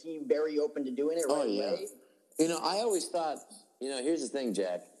him? Was he very open to doing it right away? You know, I always thought, you know, here's the thing,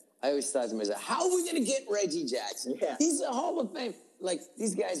 Jack. I always thought to myself, how are we going to get Reggie Jackson? Yeah. He's a Hall of Fame. Like,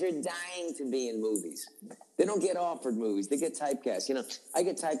 these guys are dying to be in movies. They don't get offered movies. They get typecast. You know, I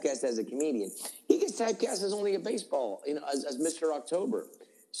get typecast as a comedian. He gets typecast as only a baseball, you know, as Mr. October.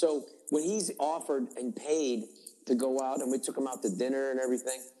 So when he's offered and paid to go out, and we took him out to dinner and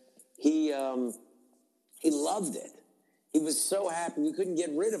everything, he loved it. He was so happy we couldn't get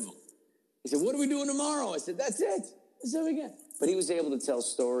rid of him. He said, what are we doing tomorrow? I said, that's it. That's it again. But he was able to tell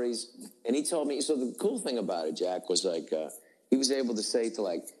stories, and he told me, so the cool thing about it, Jack, was he was able to say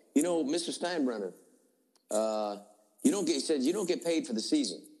to you know, Mr. Steinbrenner, He said you don't get paid for the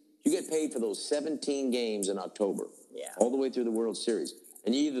season. You get paid for those 17 games in October. Yeah. All the way through the World Series.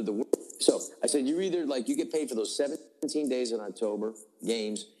 And so I said, you're either you get paid for those 17 days in October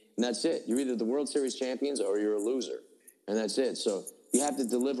games, and that's it. You're either the World Series champions or you're a loser. And that's it. So you have to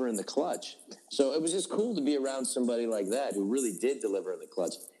deliver in the clutch. So it was just cool to be around somebody like that who really did deliver in the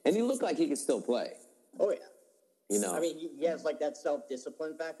clutch. And he looked like he could still play. Oh, yeah. I mean, he has that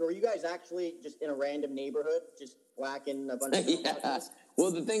self-discipline factor. Were you guys actually just in a random neighborhood, just whacking a bunch of yeah.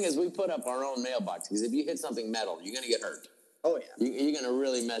 Well, the thing is, we put up our own mailbox because if you hit something metal, you're going to get hurt. Oh, yeah. You're going to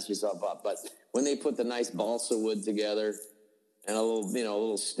really mess yourself up. But when they put the nice balsa wood together and a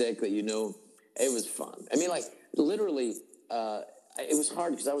little stick that it was fun. I mean, literally, it was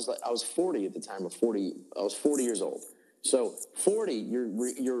hard because I was 40 at the time. I was 40 years old. So 40,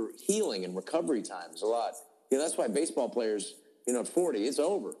 your healing and recovery time is a lot. That's why baseball players, at 40, it's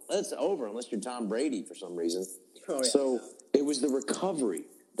over. It's over unless you're Tom Brady for some reason. Oh, yeah. So it was the recovery.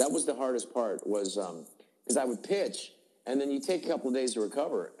 That was the hardest part was because I would pitch, and then you take a couple of days to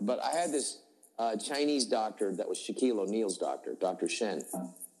recover. But I had this Chinese doctor that was Shaquille O'Neal's doctor, Dr. Shen.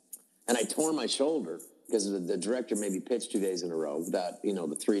 And I tore my shoulder because the director made me pitch 2 days in a row without,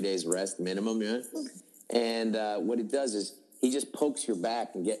 the 3 days rest minimum. And what it does is he just pokes your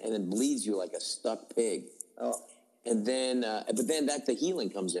back and then bleeds you like a stuck pig. Oh. And then, but then the healing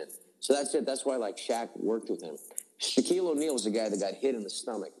comes in. So that's it. That's why Shaq worked with him. Shaquille O'Neal was the guy that got hit in the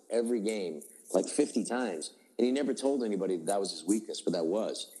stomach every game, 50 times. And he never told anybody that was his weakness, but that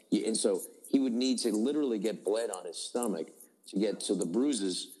was. And so he would need to literally get bled on his stomach so the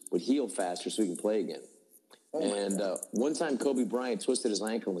bruises would heal faster so he can play again. And one time Kobe Bryant twisted his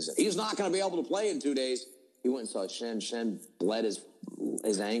ankle and he said, he's not going to be able to play in 2 days. He went and saw Shen. Shen bled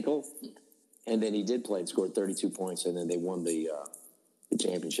his ankle. And then he did play and scored 32 points, and then they won the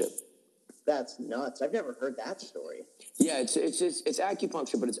championship. That's nuts. I've never heard that story. Yeah, it's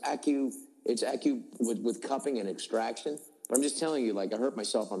acupuncture, but it's acu with cupping and extraction. But I'm just telling you, I hurt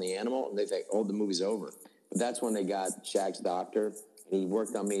myself on the animal, and they think, oh, the movie's over. But that's when they got Shaq's doctor, and he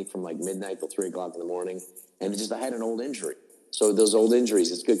worked on me from midnight till 3 o'clock in the morning. And I had an old injury. So those old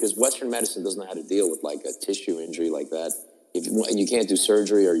injuries, it's good because Western medicine doesn't know how to deal with a tissue injury like that. And you can't do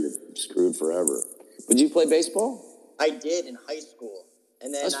surgery or you're screwed forever. But did you play baseball? I did in high school.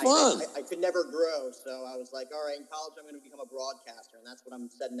 And then that's fun. I could never grow, so I was like, all right, in college I'm going to become a broadcaster, and that's what I'm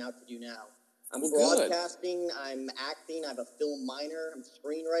setting out to do now. I'm broadcasting, I'm acting, I have a film minor, I'm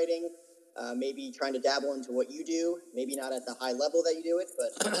screenwriting, maybe trying to dabble into what you do, maybe not at the high level that you do it,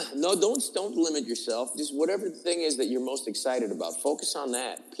 but... No, don't limit yourself. Just whatever the thing is that you're most excited about, focus on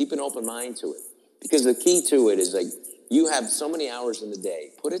that. Keep an open mind to it. Because the key to it is you have so many hours in the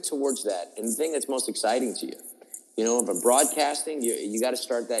day. Put it towards that. And the thing that's most exciting to you. If I'm broadcasting, you got to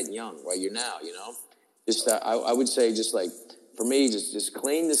start that young, while you're now, Just, I would say for me, just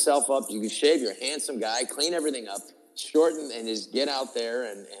clean yourself up. You can shave, you're a handsome guy, clean everything up, shorten, and just get out there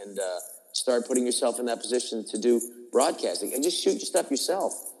and start putting yourself in that position to do broadcasting. And just shoot your stuff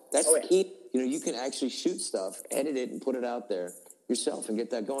yourself. That's the key. You can actually shoot stuff, edit it, and put it out there yourself and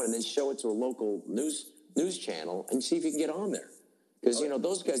get that going. And then show it to a local news channel and see if you can get on there. Because,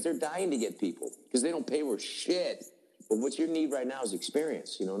 those guys, they're dying to get people because they don't pay worth shit. But what you need right now is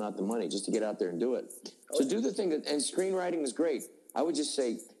experience, not the money, just to get out there and do it. So do the thing and screenwriting is great. I would just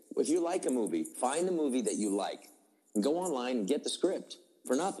say, if you like a movie, find the movie that you like and go online and get the script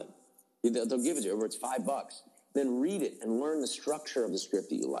for nothing. They'll give it to you, or it's $5. Then read it and learn the structure of the script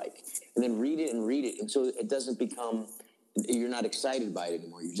that you like. And then read it until it doesn't become, you're not excited by it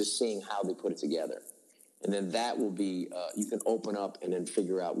anymore. You're just seeing how they put it together. And then that will be, you can open up and then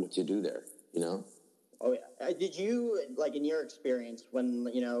figure out what to do there, Oh, yeah. Did you, in your experience,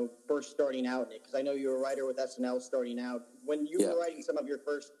 when, first starting out, because I know you were a writer with SNL starting out, when you were writing some of your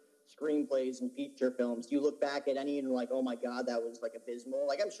first screenplays and feature films, do you look back at any and oh, my God, that was, abysmal?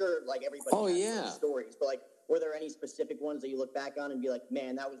 I'm sure, everybody has stories, but, were there any specific ones that you look back on and be like,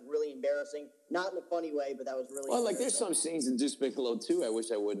 man, that was really embarrassing? Not in a funny way, but that was really embarrassing. There's some scenes in Despicable 2 I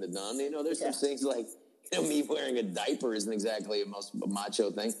wish I wouldn't have done. There's some things me wearing a diaper isn't exactly a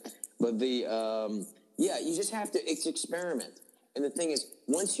macho thing. But you just have to, it's experiment. And the thing is,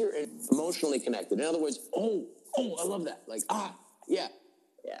 once you're emotionally connected, in other words, oh, I love that. Yeah.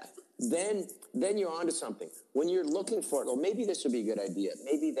 Then you're onto something. When you're looking for it, maybe this would be a good idea.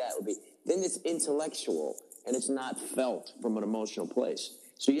 Maybe that would be, then it's intellectual and it's not felt from an emotional place.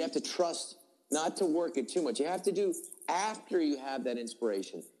 So you have to trust not to work it too much. You have to do after you have that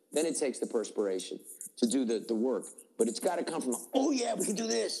inspiration. Then it takes the perspiration to do the work. But it's got to come from, oh, yeah, we can do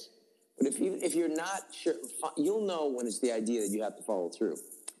this. But if you're not sure, you'll know when it's the idea that you have to follow through.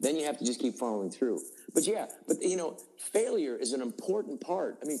 Then you have to just keep following through. But failure is an important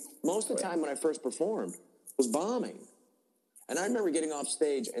part. I mean, most of the time when I first performed was bombing. And I remember getting off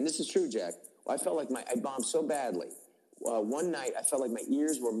stage, and this is true, Jack. I felt like I bombed so badly. One night, I felt like my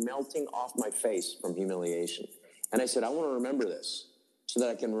ears were melting off my face from humiliation. And I said, I want to remember this so that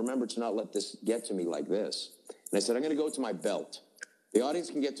I can remember to not let this get to me like this. And I said, I'm going to go to my belt. The audience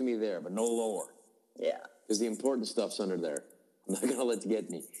can get to me there, but no lower. Yeah. Because the important stuff's under there. I'm not going to let it get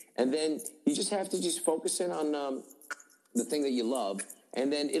me. And then you just have to just focus in on the thing that you love,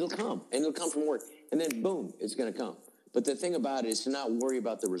 and then it'll come. And it'll come from work. And then, boom, it's going to come. But the thing about it is to not worry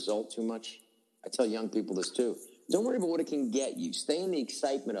about the result too much. I tell young people this too. Don't worry about what it can get you. Stay in the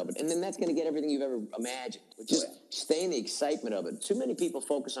excitement of it. And then that's going to get everything you've ever imagined. But just stay in the excitement of it. Too many people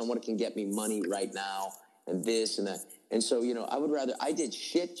focus on what it can get me money right now and this and that. And so, I did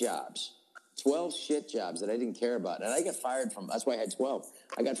shit jobs, 12 shit jobs that I didn't care about. And I got fired from, that's why I had 12.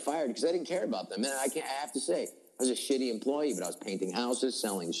 I got fired because I didn't care about them. And I have to say, I was a shitty employee, but I was painting houses,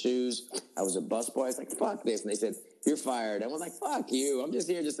 selling shoes. I was a busboy. I was like, fuck this. And they said, you're fired. I was like, fuck you. I'm just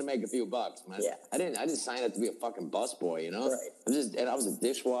here just to make a few bucks, man. Yeah. I didn't sign up to be a fucking busboy, Right. And I was a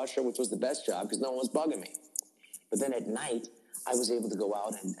dishwasher, which was the best job because no one was bugging me. But then at night, I was able to go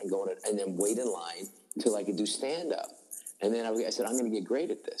out and go and then wait in line till I could do stand-up. And then I said, I'm going to get great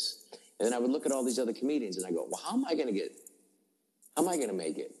at this. And then I would look at all these other comedians and I go, well, how am I going to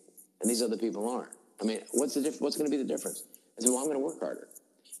make it? And these other people aren't. I mean, what's going to be the difference? I said, well, I'm going to work harder.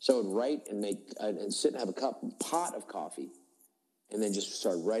 So I would write and sit and have a pot of coffee and then just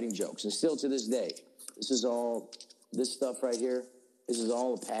start writing jokes. And still to this day, this stuff right here, this is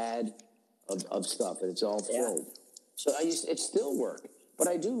all a pad of stuff and it's all filled. So it still work, but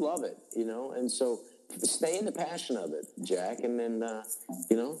I do love it, and so stay in the passion of it, Jack, and then,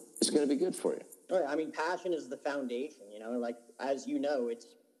 it's going to be good for you. Right. I mean, passion is the foundation, like, as you know, it's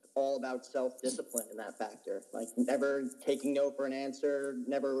all about self-discipline in that factor. Like, never taking no for an answer,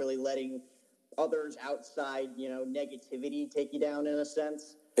 never really letting others outside, negativity take you down in a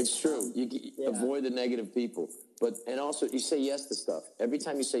sense. It's true. You avoid the negative people. And also, you say yes to stuff. Every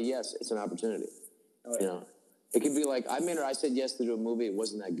time you say yes, it's an opportunity. Oh, yeah. It could be like, I said yes to do a movie. It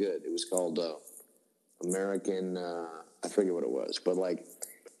wasn't that good. It was called American, I forget what it was. But,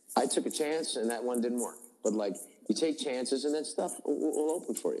 I took a chance, and that one didn't work. But, you take chances, and then stuff will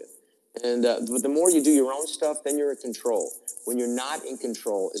open for you. And but the more you do your own stuff, then you're in control. When you're not in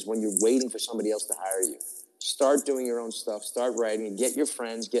control is when you're waiting for somebody else to hire you. Start doing your own stuff. Start writing. And get your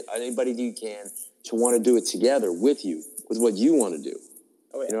friends. Get anybody you can to want to do it together with you, with what you want to do.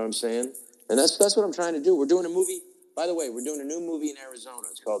 Oh, yeah. You know what I'm saying? And that's what I'm trying to do. We're doing a movie. By the way, we're doing a new movie in Arizona.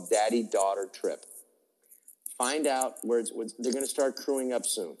 It's called Daddy-Daughter Trip. Find out where they're going to start crewing up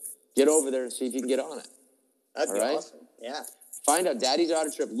soon. Get over there and see if you can get on it. That'd be awesome. Yeah. Find out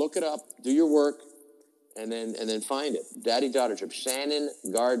Daddy-Daughter Trip. Look it up. Do your work, and then find it. Daddy-Daughter Trip. Shannon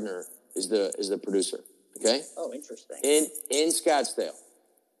Gardner is the producer. Okay. Oh, interesting. In Scottsdale.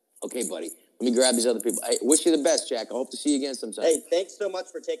 Okay, buddy. Let me grab these other people. I wish you the best, Jack. I hope to see you again sometime. Hey, thanks so much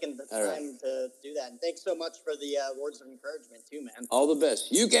for taking the time to do that. And thanks so much for the words of encouragement, too, man. All the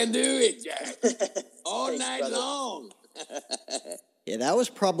best. You can do it, Jack. All Thanks, night brother. long. Yeah, that was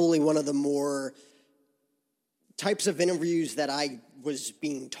probably one of the more types of interviews that I was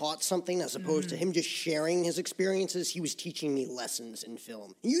being taught something as opposed to him just sharing his experiences. He was teaching me lessons in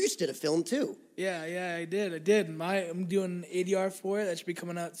film. You just did a film, too. Yeah, I did. I'm doing ADR for it. That should be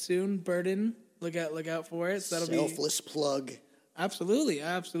coming out soon. Burden, look out for it. So that'll selfless plug. Absolutely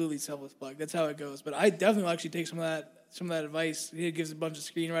selfless plug. That's how it goes. But I definitely will actually take some of that advice. He gives a bunch of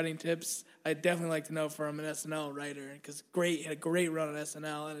screenwriting tips. I'd definitely like to know from an SNL writer because he had a great run on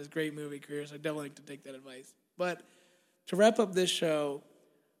SNL and his great movie career. So I'd definitely like to take that advice. But to wrap up this show,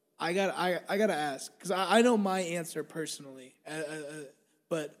 I gotta ask because I know my answer personally,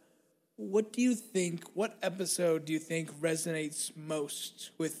 but what do you think? What episode do you think resonates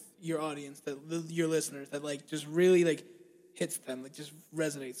most with your audience, your listeners, that just really hits them, just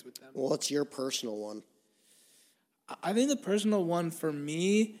resonates with them? Well, what's your personal one? I think the personal one for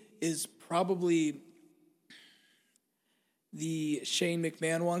me is probably the Shane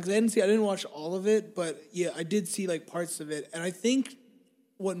McMahon one, because I didn't watch all of it, but yeah, I did see parts of it, and I think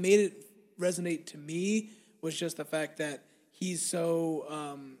what made it resonate to me was just the fact that he's so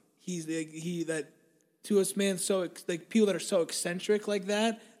that to us, man, so people that are so eccentric like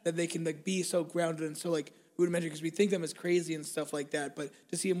that they can be so grounded and so we would imagine because we think them as crazy and stuff like that, but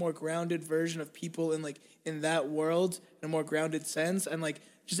to see a more grounded version of people in that world in a more grounded sense, and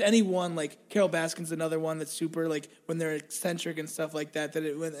just anyone Carol Baskin's another one that's super when they're eccentric and stuff like that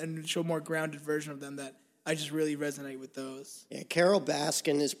and show a more grounded version of them I just really resonate with those. Yeah, Carol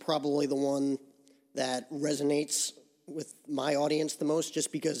Baskin is probably the one that resonates with my audience the most,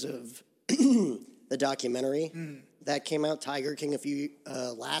 just because of the documentary that came out, Tiger King,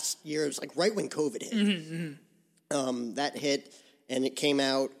 last year. It was like right when COVID hit. That hit, and it came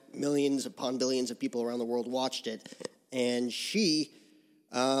out. Millions upon billions of people around the world watched it, and she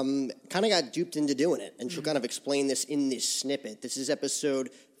kind of got duped into doing it. And she'll kind of explain this in this snippet. This is episode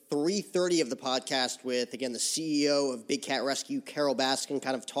 330 of the podcast with, again, the CEO of Big Cat Rescue, Carol Baskin,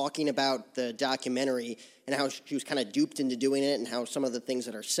 kind of talking about the documentary and how she was kind of duped into doing it, and how some of the things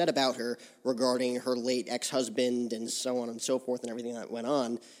that are said about her regarding her late ex-husband and so on and so forth and everything that went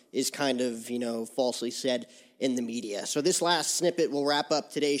on is kind of, falsely said in the media. So this last snippet will wrap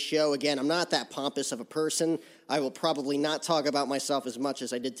up today's show. Again, I'm not that pompous of a person. I will probably not talk about myself as much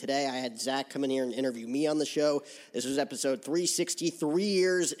as I did today. I had Zach come in here and interview me on the show. This was episode 360, 3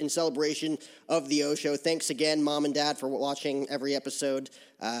 years in celebration of the O Show. Thanks again, Mom and Dad, for watching every episode.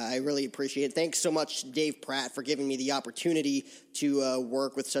 I really appreciate it. Thanks so much, Dave Pratt, for giving me the opportunity to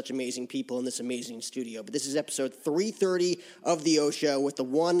work with such amazing people in this amazing studio. But this is episode 330 of the O Show with the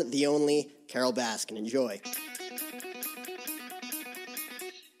one, the only, Carol Baskin. Enjoy.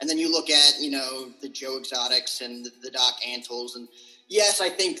 And then you look at, the Joe Exotics and the Doc Antles. And yes, I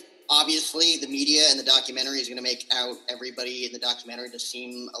think obviously the media and the documentary is going to make out everybody in the documentary to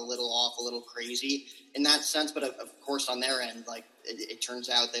seem a little off, a little crazy in that sense. But of course, on their end, it turns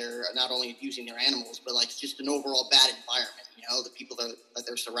out they're not only abusing their animals, but just an overall bad environment. The people that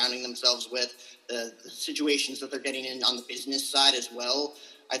they're surrounding themselves with, the situations that they're getting in on the business side as well,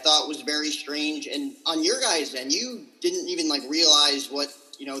 I thought was very strange. And on your guys' end, you didn't even realize what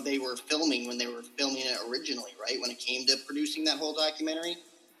they were filming when they were filming it originally, right? When it came to producing that whole documentary?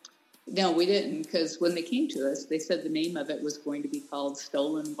 No, we didn't, because when they came to us, they said the name of it was going to be called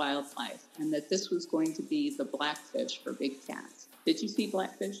Stolen Wildlife, and that this was going to be the Blackfish for big cats. Did you see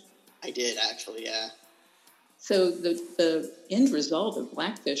Blackfish? I did, actually, yeah. So the end result of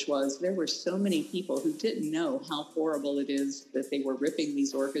Blackfish was there were so many people who didn't know how horrible it is that they were ripping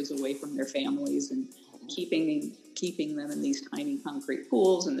these orcas away from their families and keeping them in these tiny concrete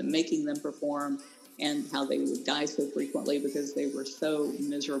pools and then making them perform, and how they would die so frequently because they were so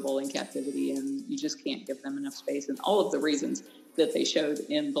miserable in captivity, and you just can't give them enough space, and all of the reasons that they showed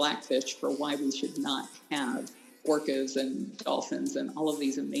in Blackfish for why we should not have orcas and dolphins and all of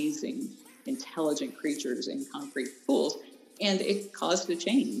these amazing, intelligent creatures in concrete pools. And it caused a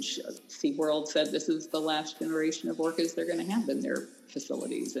change. SeaWorld said this is the last generation of orcas they're going to have in their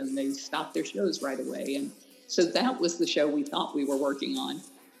facilities, and they stopped their shows right away. And so that was the show we thought we were working on.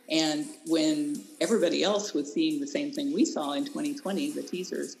 And when everybody else was seeing the same thing we saw in 2020, the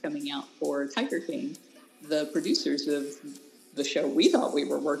teasers coming out for Tiger King, the producers of the show we thought we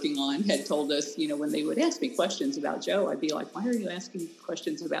were working on had told us, when they would ask me questions about Joe, I'd be like, why are you asking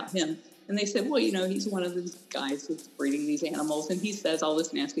questions about him? And they said, well, he's one of those guys that's breeding these animals, and he says all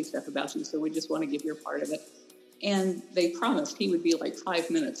this nasty stuff about you, so we just want to give you a part of it. And they promised he would be 5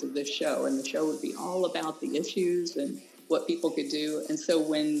 minutes of this show, and the show would be all about the issues and what people could do. And so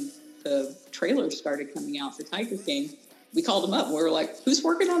when the trailers started coming out for Tiger King, we called them up, and we were like, who's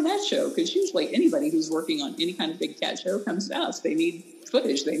working on that show? Because usually anybody who's working on any kind of big cat show comes to us. They need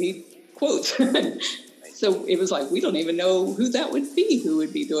footage. They need quotes. So it was we don't even know who that would be who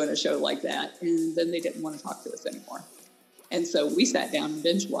would be doing a show like that. And then they didn't want to talk to us anymore. And so we sat down and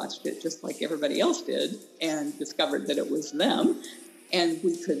binge watched it just like everybody else did, and discovered that it was them. And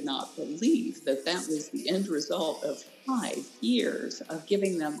we could not believe that was the end result of 5 years of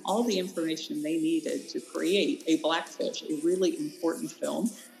giving them all the information they needed to create a Blackfish, a really important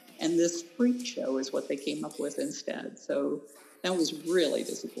film. And this freak show is what they came up with instead. So that was really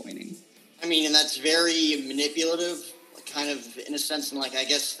disappointing. I mean, and that's very manipulative, kind of in a sense, and I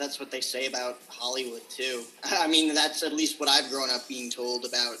guess that's what they say about Hollywood too. I mean, that's at least what I've grown up being told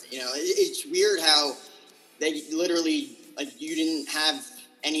about. It's weird how they literally you didn't have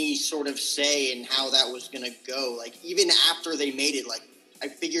any sort of say in how that was going to go. Even after they made it, I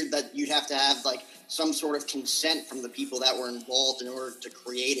figured that you'd have to have some sort of consent from the people that were involved in order to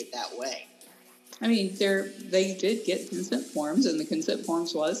create it that way. I mean, they did get consent forms, and the consent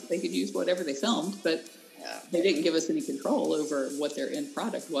forms was they could use whatever they filmed, but they didn't give us any control over what their end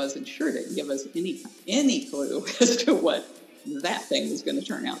product was, and sure didn't give us any clue as to what that thing was going to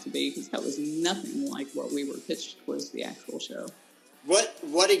turn out to be, because that was nothing like what we were pitched was the actual show.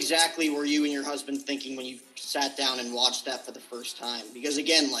 What exactly were you and your husband thinking when you sat down and watched that for the first time? Because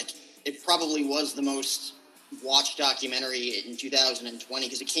again, it probably was the most watched documentary in 2020,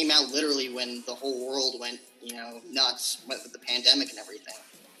 because it came out literally when the whole world went, nuts with the pandemic and everything.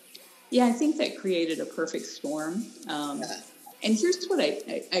 Yeah, I think that created a perfect storm. And here's what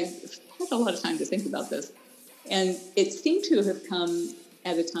I had a lot of time to think about this. And it seemed to have come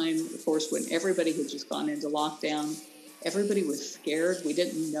at a time, of course, when everybody had just gone into lockdown. Everybody was scared. We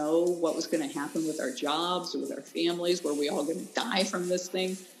didn't know what was going to happen with our jobs or with our families. Were we all going to die from this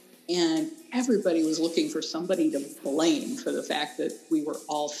thing? And everybody was looking for somebody to blame for the fact that we were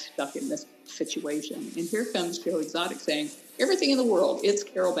all stuck in this situation. And here comes Joe Exotic saying, everything in the world, it's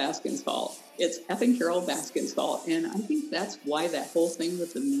Carole Baskin's fault. It's effing Carole Baskin's fault. And I think that's why that whole thing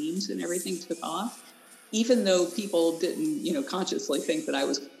with the memes and everything took off. Even though people didn't, consciously think that I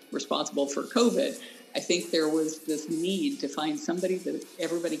was responsible for COVID, I think there was this need to find somebody that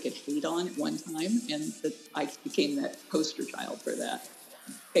everybody could hate on at one time, and that I became that poster child for that,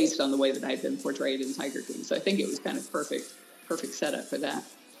 based on the way that I had been portrayed in Tiger King. So I think it was kind of perfect setup for that.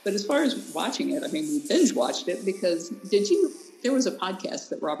 But as far as watching it, I mean, we binge watched it because there was a podcast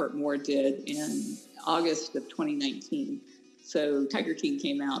that Robert Moore did in August of 2019. So Tiger King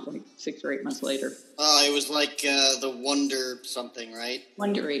came out like 6 or 8 months later. It was like the Wonder something, right?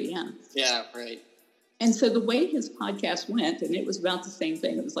 Wondery, yeah. Yeah, right. And so the way his podcast went, and it was about the same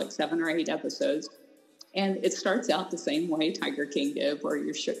thing. It was like 7 or 8 episodes. And it starts out the same way Tiger King did, where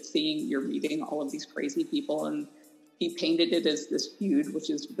you're meeting all of these crazy people. And he painted it as this feud, which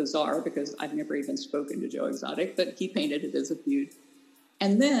is bizarre because I've never even spoken to Joe Exotic, but he painted it as a feud.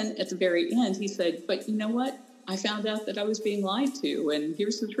 And then at the very end, he said, but you know what? I found out that I was being lied to, and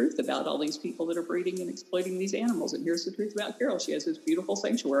here's the truth about all these people that are breeding and exploiting these animals, and here's the truth about Carole. She has this beautiful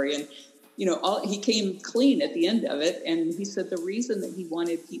sanctuary, and he came clean at the end of it, and he said the reason that he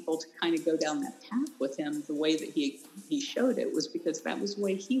wanted people to kind of go down that path with him the way that he showed it was because that was the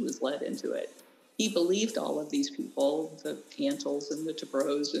way he was led into it. He believed all of these people, the Antles and the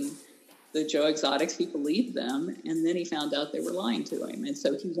Tabros and the Joe Exotics, he believed them, and then he found out they were lying to him, and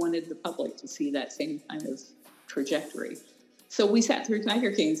so he wanted the public to see that same kind of trajectory. So we sat through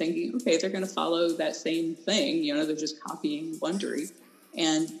Tiger King thinking, okay, they're going to follow that same thing. They're just copying Wondery.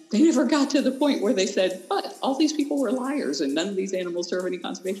 And they never got to the point where they said, but all these people were liars and none of these animals serve any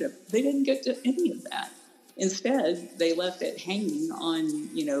conservation. They didn't get to any of that. Instead, they left it hanging on,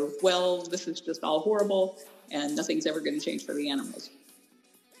 well, this is just all horrible and nothing's ever going to change for the animals.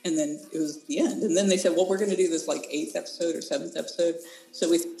 And then it was the end. And then they said, well, we're going to do this like 8th episode or 7th episode. So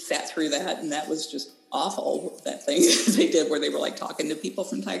we sat through that, and that was just awful, that thing they did where they were like talking to people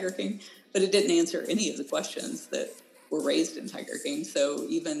from Tiger King. But it didn't answer any of the questions that were raised in Tiger King. So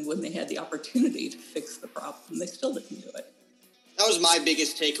even when they had the opportunity to fix the problem, they still didn't do it. That was my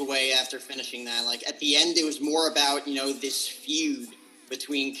biggest takeaway after finishing that. Like at the end, it was more about, this feud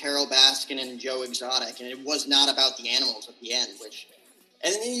between Carole Baskin and Joe Exotic. And it was not about the animals at the end,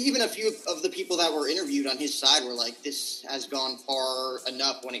 and even a few of the people that were interviewed on his side were like, this has gone far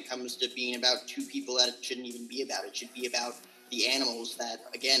enough when it comes to being about two people that it shouldn't even be about. It should be about the animals that,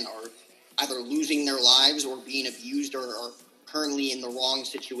 again, are either losing their lives or being abused or are currently in the wrong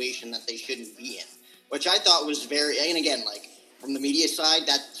situation that they shouldn't be in, which I thought was and again, like from the media side,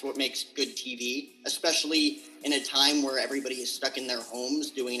 that's what makes good TV, especially in a time where everybody is stuck in their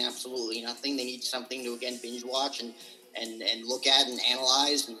homes doing absolutely nothing. They need something to, again, binge watch and look at and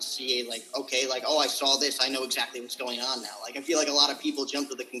analyze and see, like, okay, like, oh, I saw this, I know exactly what's going on now. Like, I feel like a lot of people jump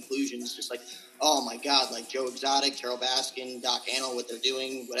to the conclusions just like, oh, my God, like Joe Exotic, Carole Baskin, Doc Antle, what they're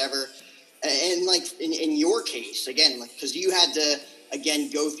doing, whatever. And like, in your case, again, like, because you had to,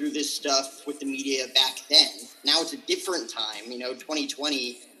 again, go through this stuff with the media back then. Now it's a different time,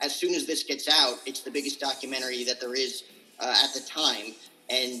 2020. As soon as this gets out, it's the biggest documentary that there is at the time.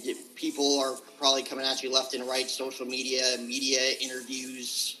 And people are probably coming at you left and right, social media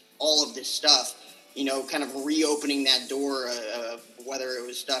interviews, all of this stuff, kind of reopening that door, whether it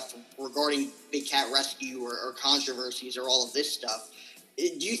was stuff regarding Big Cat Rescue or controversies or all of this stuff.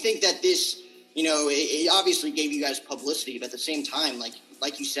 Do you think that this, it obviously gave you guys publicity, but at the same time,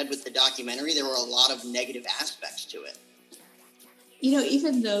 like you said with the documentary, there were a lot of negative aspects to it?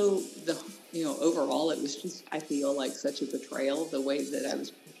 Even though overall it was just, I feel like such a betrayal, the way that I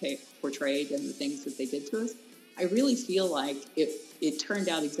was portrayed and the things that they did to us, I really feel like it turned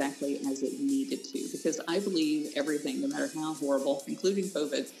out exactly as it needed to, because I believe everything, no matter how horrible, including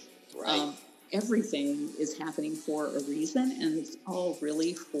COVID, right. Everything is happening for a reason, and it's all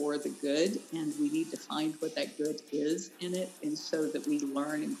really for the good, and we need to find what that good is in it, and so that we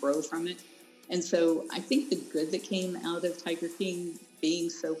learn and grow from it. And so I think the good that came out of Tiger King being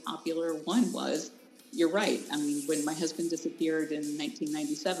so popular, one was, you're right. I mean, when my husband disappeared in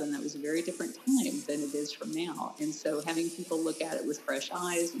 1997, that was a very different time than it is from now. And so having people look at it with fresh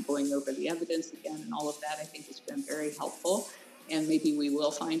eyes and going over the evidence again and all of that, I think has been very helpful. And maybe we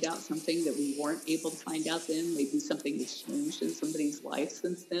will find out something that we weren't able to find out then. Maybe something has changed in somebody's life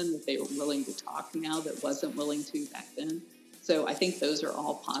since then that they were willing to talk now that wasn't willing to back then. So I think those are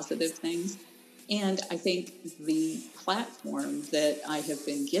all positive things. And I think the platform that I have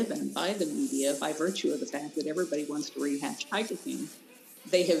been given by the media, by virtue of the fact that everybody wants to rehash Tiger King,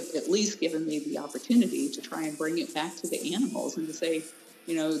 they have at least given me the opportunity to try and bring it back to the animals and to say,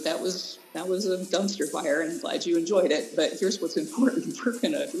 you know, that was a dumpster fire, and I'm glad you enjoyed it. But here's what's important: we're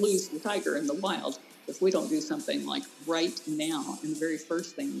going to lose the tiger in the wild if we don't do something like right now. And the very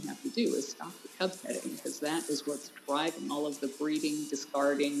first thing we have to do is stop the cub petting, because that is what's driving all of the breeding,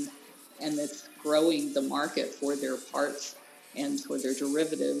 discarding, and that's growing the market for their parts and for their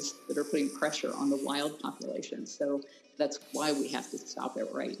derivatives that are putting pressure on the wild population. So that's why we have to stop it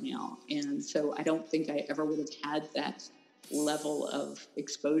right now. And so I don't think I ever would have had that level of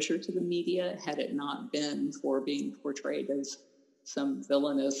exposure to the media had it not been for being portrayed as some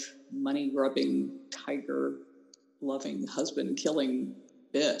villainous, money-grubbing, tiger-loving, husband-killing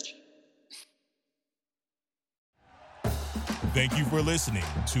bitch. Thank you for listening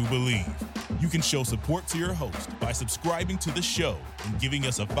to Believe. You can show support to your host by subscribing to the show and giving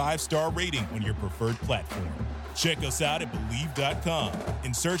us a 5-star rating on your preferred platform. Check us out at Believe.com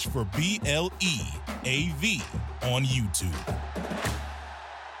and search for BLEAV on YouTube.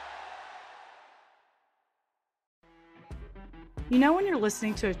 You know when you're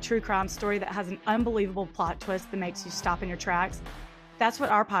listening to a true crime story that has an unbelievable plot twist that makes you stop in your tracks? That's what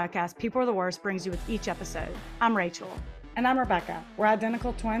our podcast, People Are the Worst, brings you with each episode. I'm Rachel. And I'm Rebecca. We're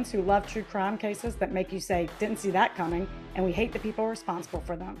identical twins who love true crime cases that make you say, didn't see that coming, and we hate the people responsible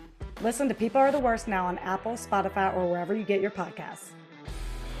for them. Listen to People Are the Worst now on Apple, Spotify, or wherever you get your podcasts.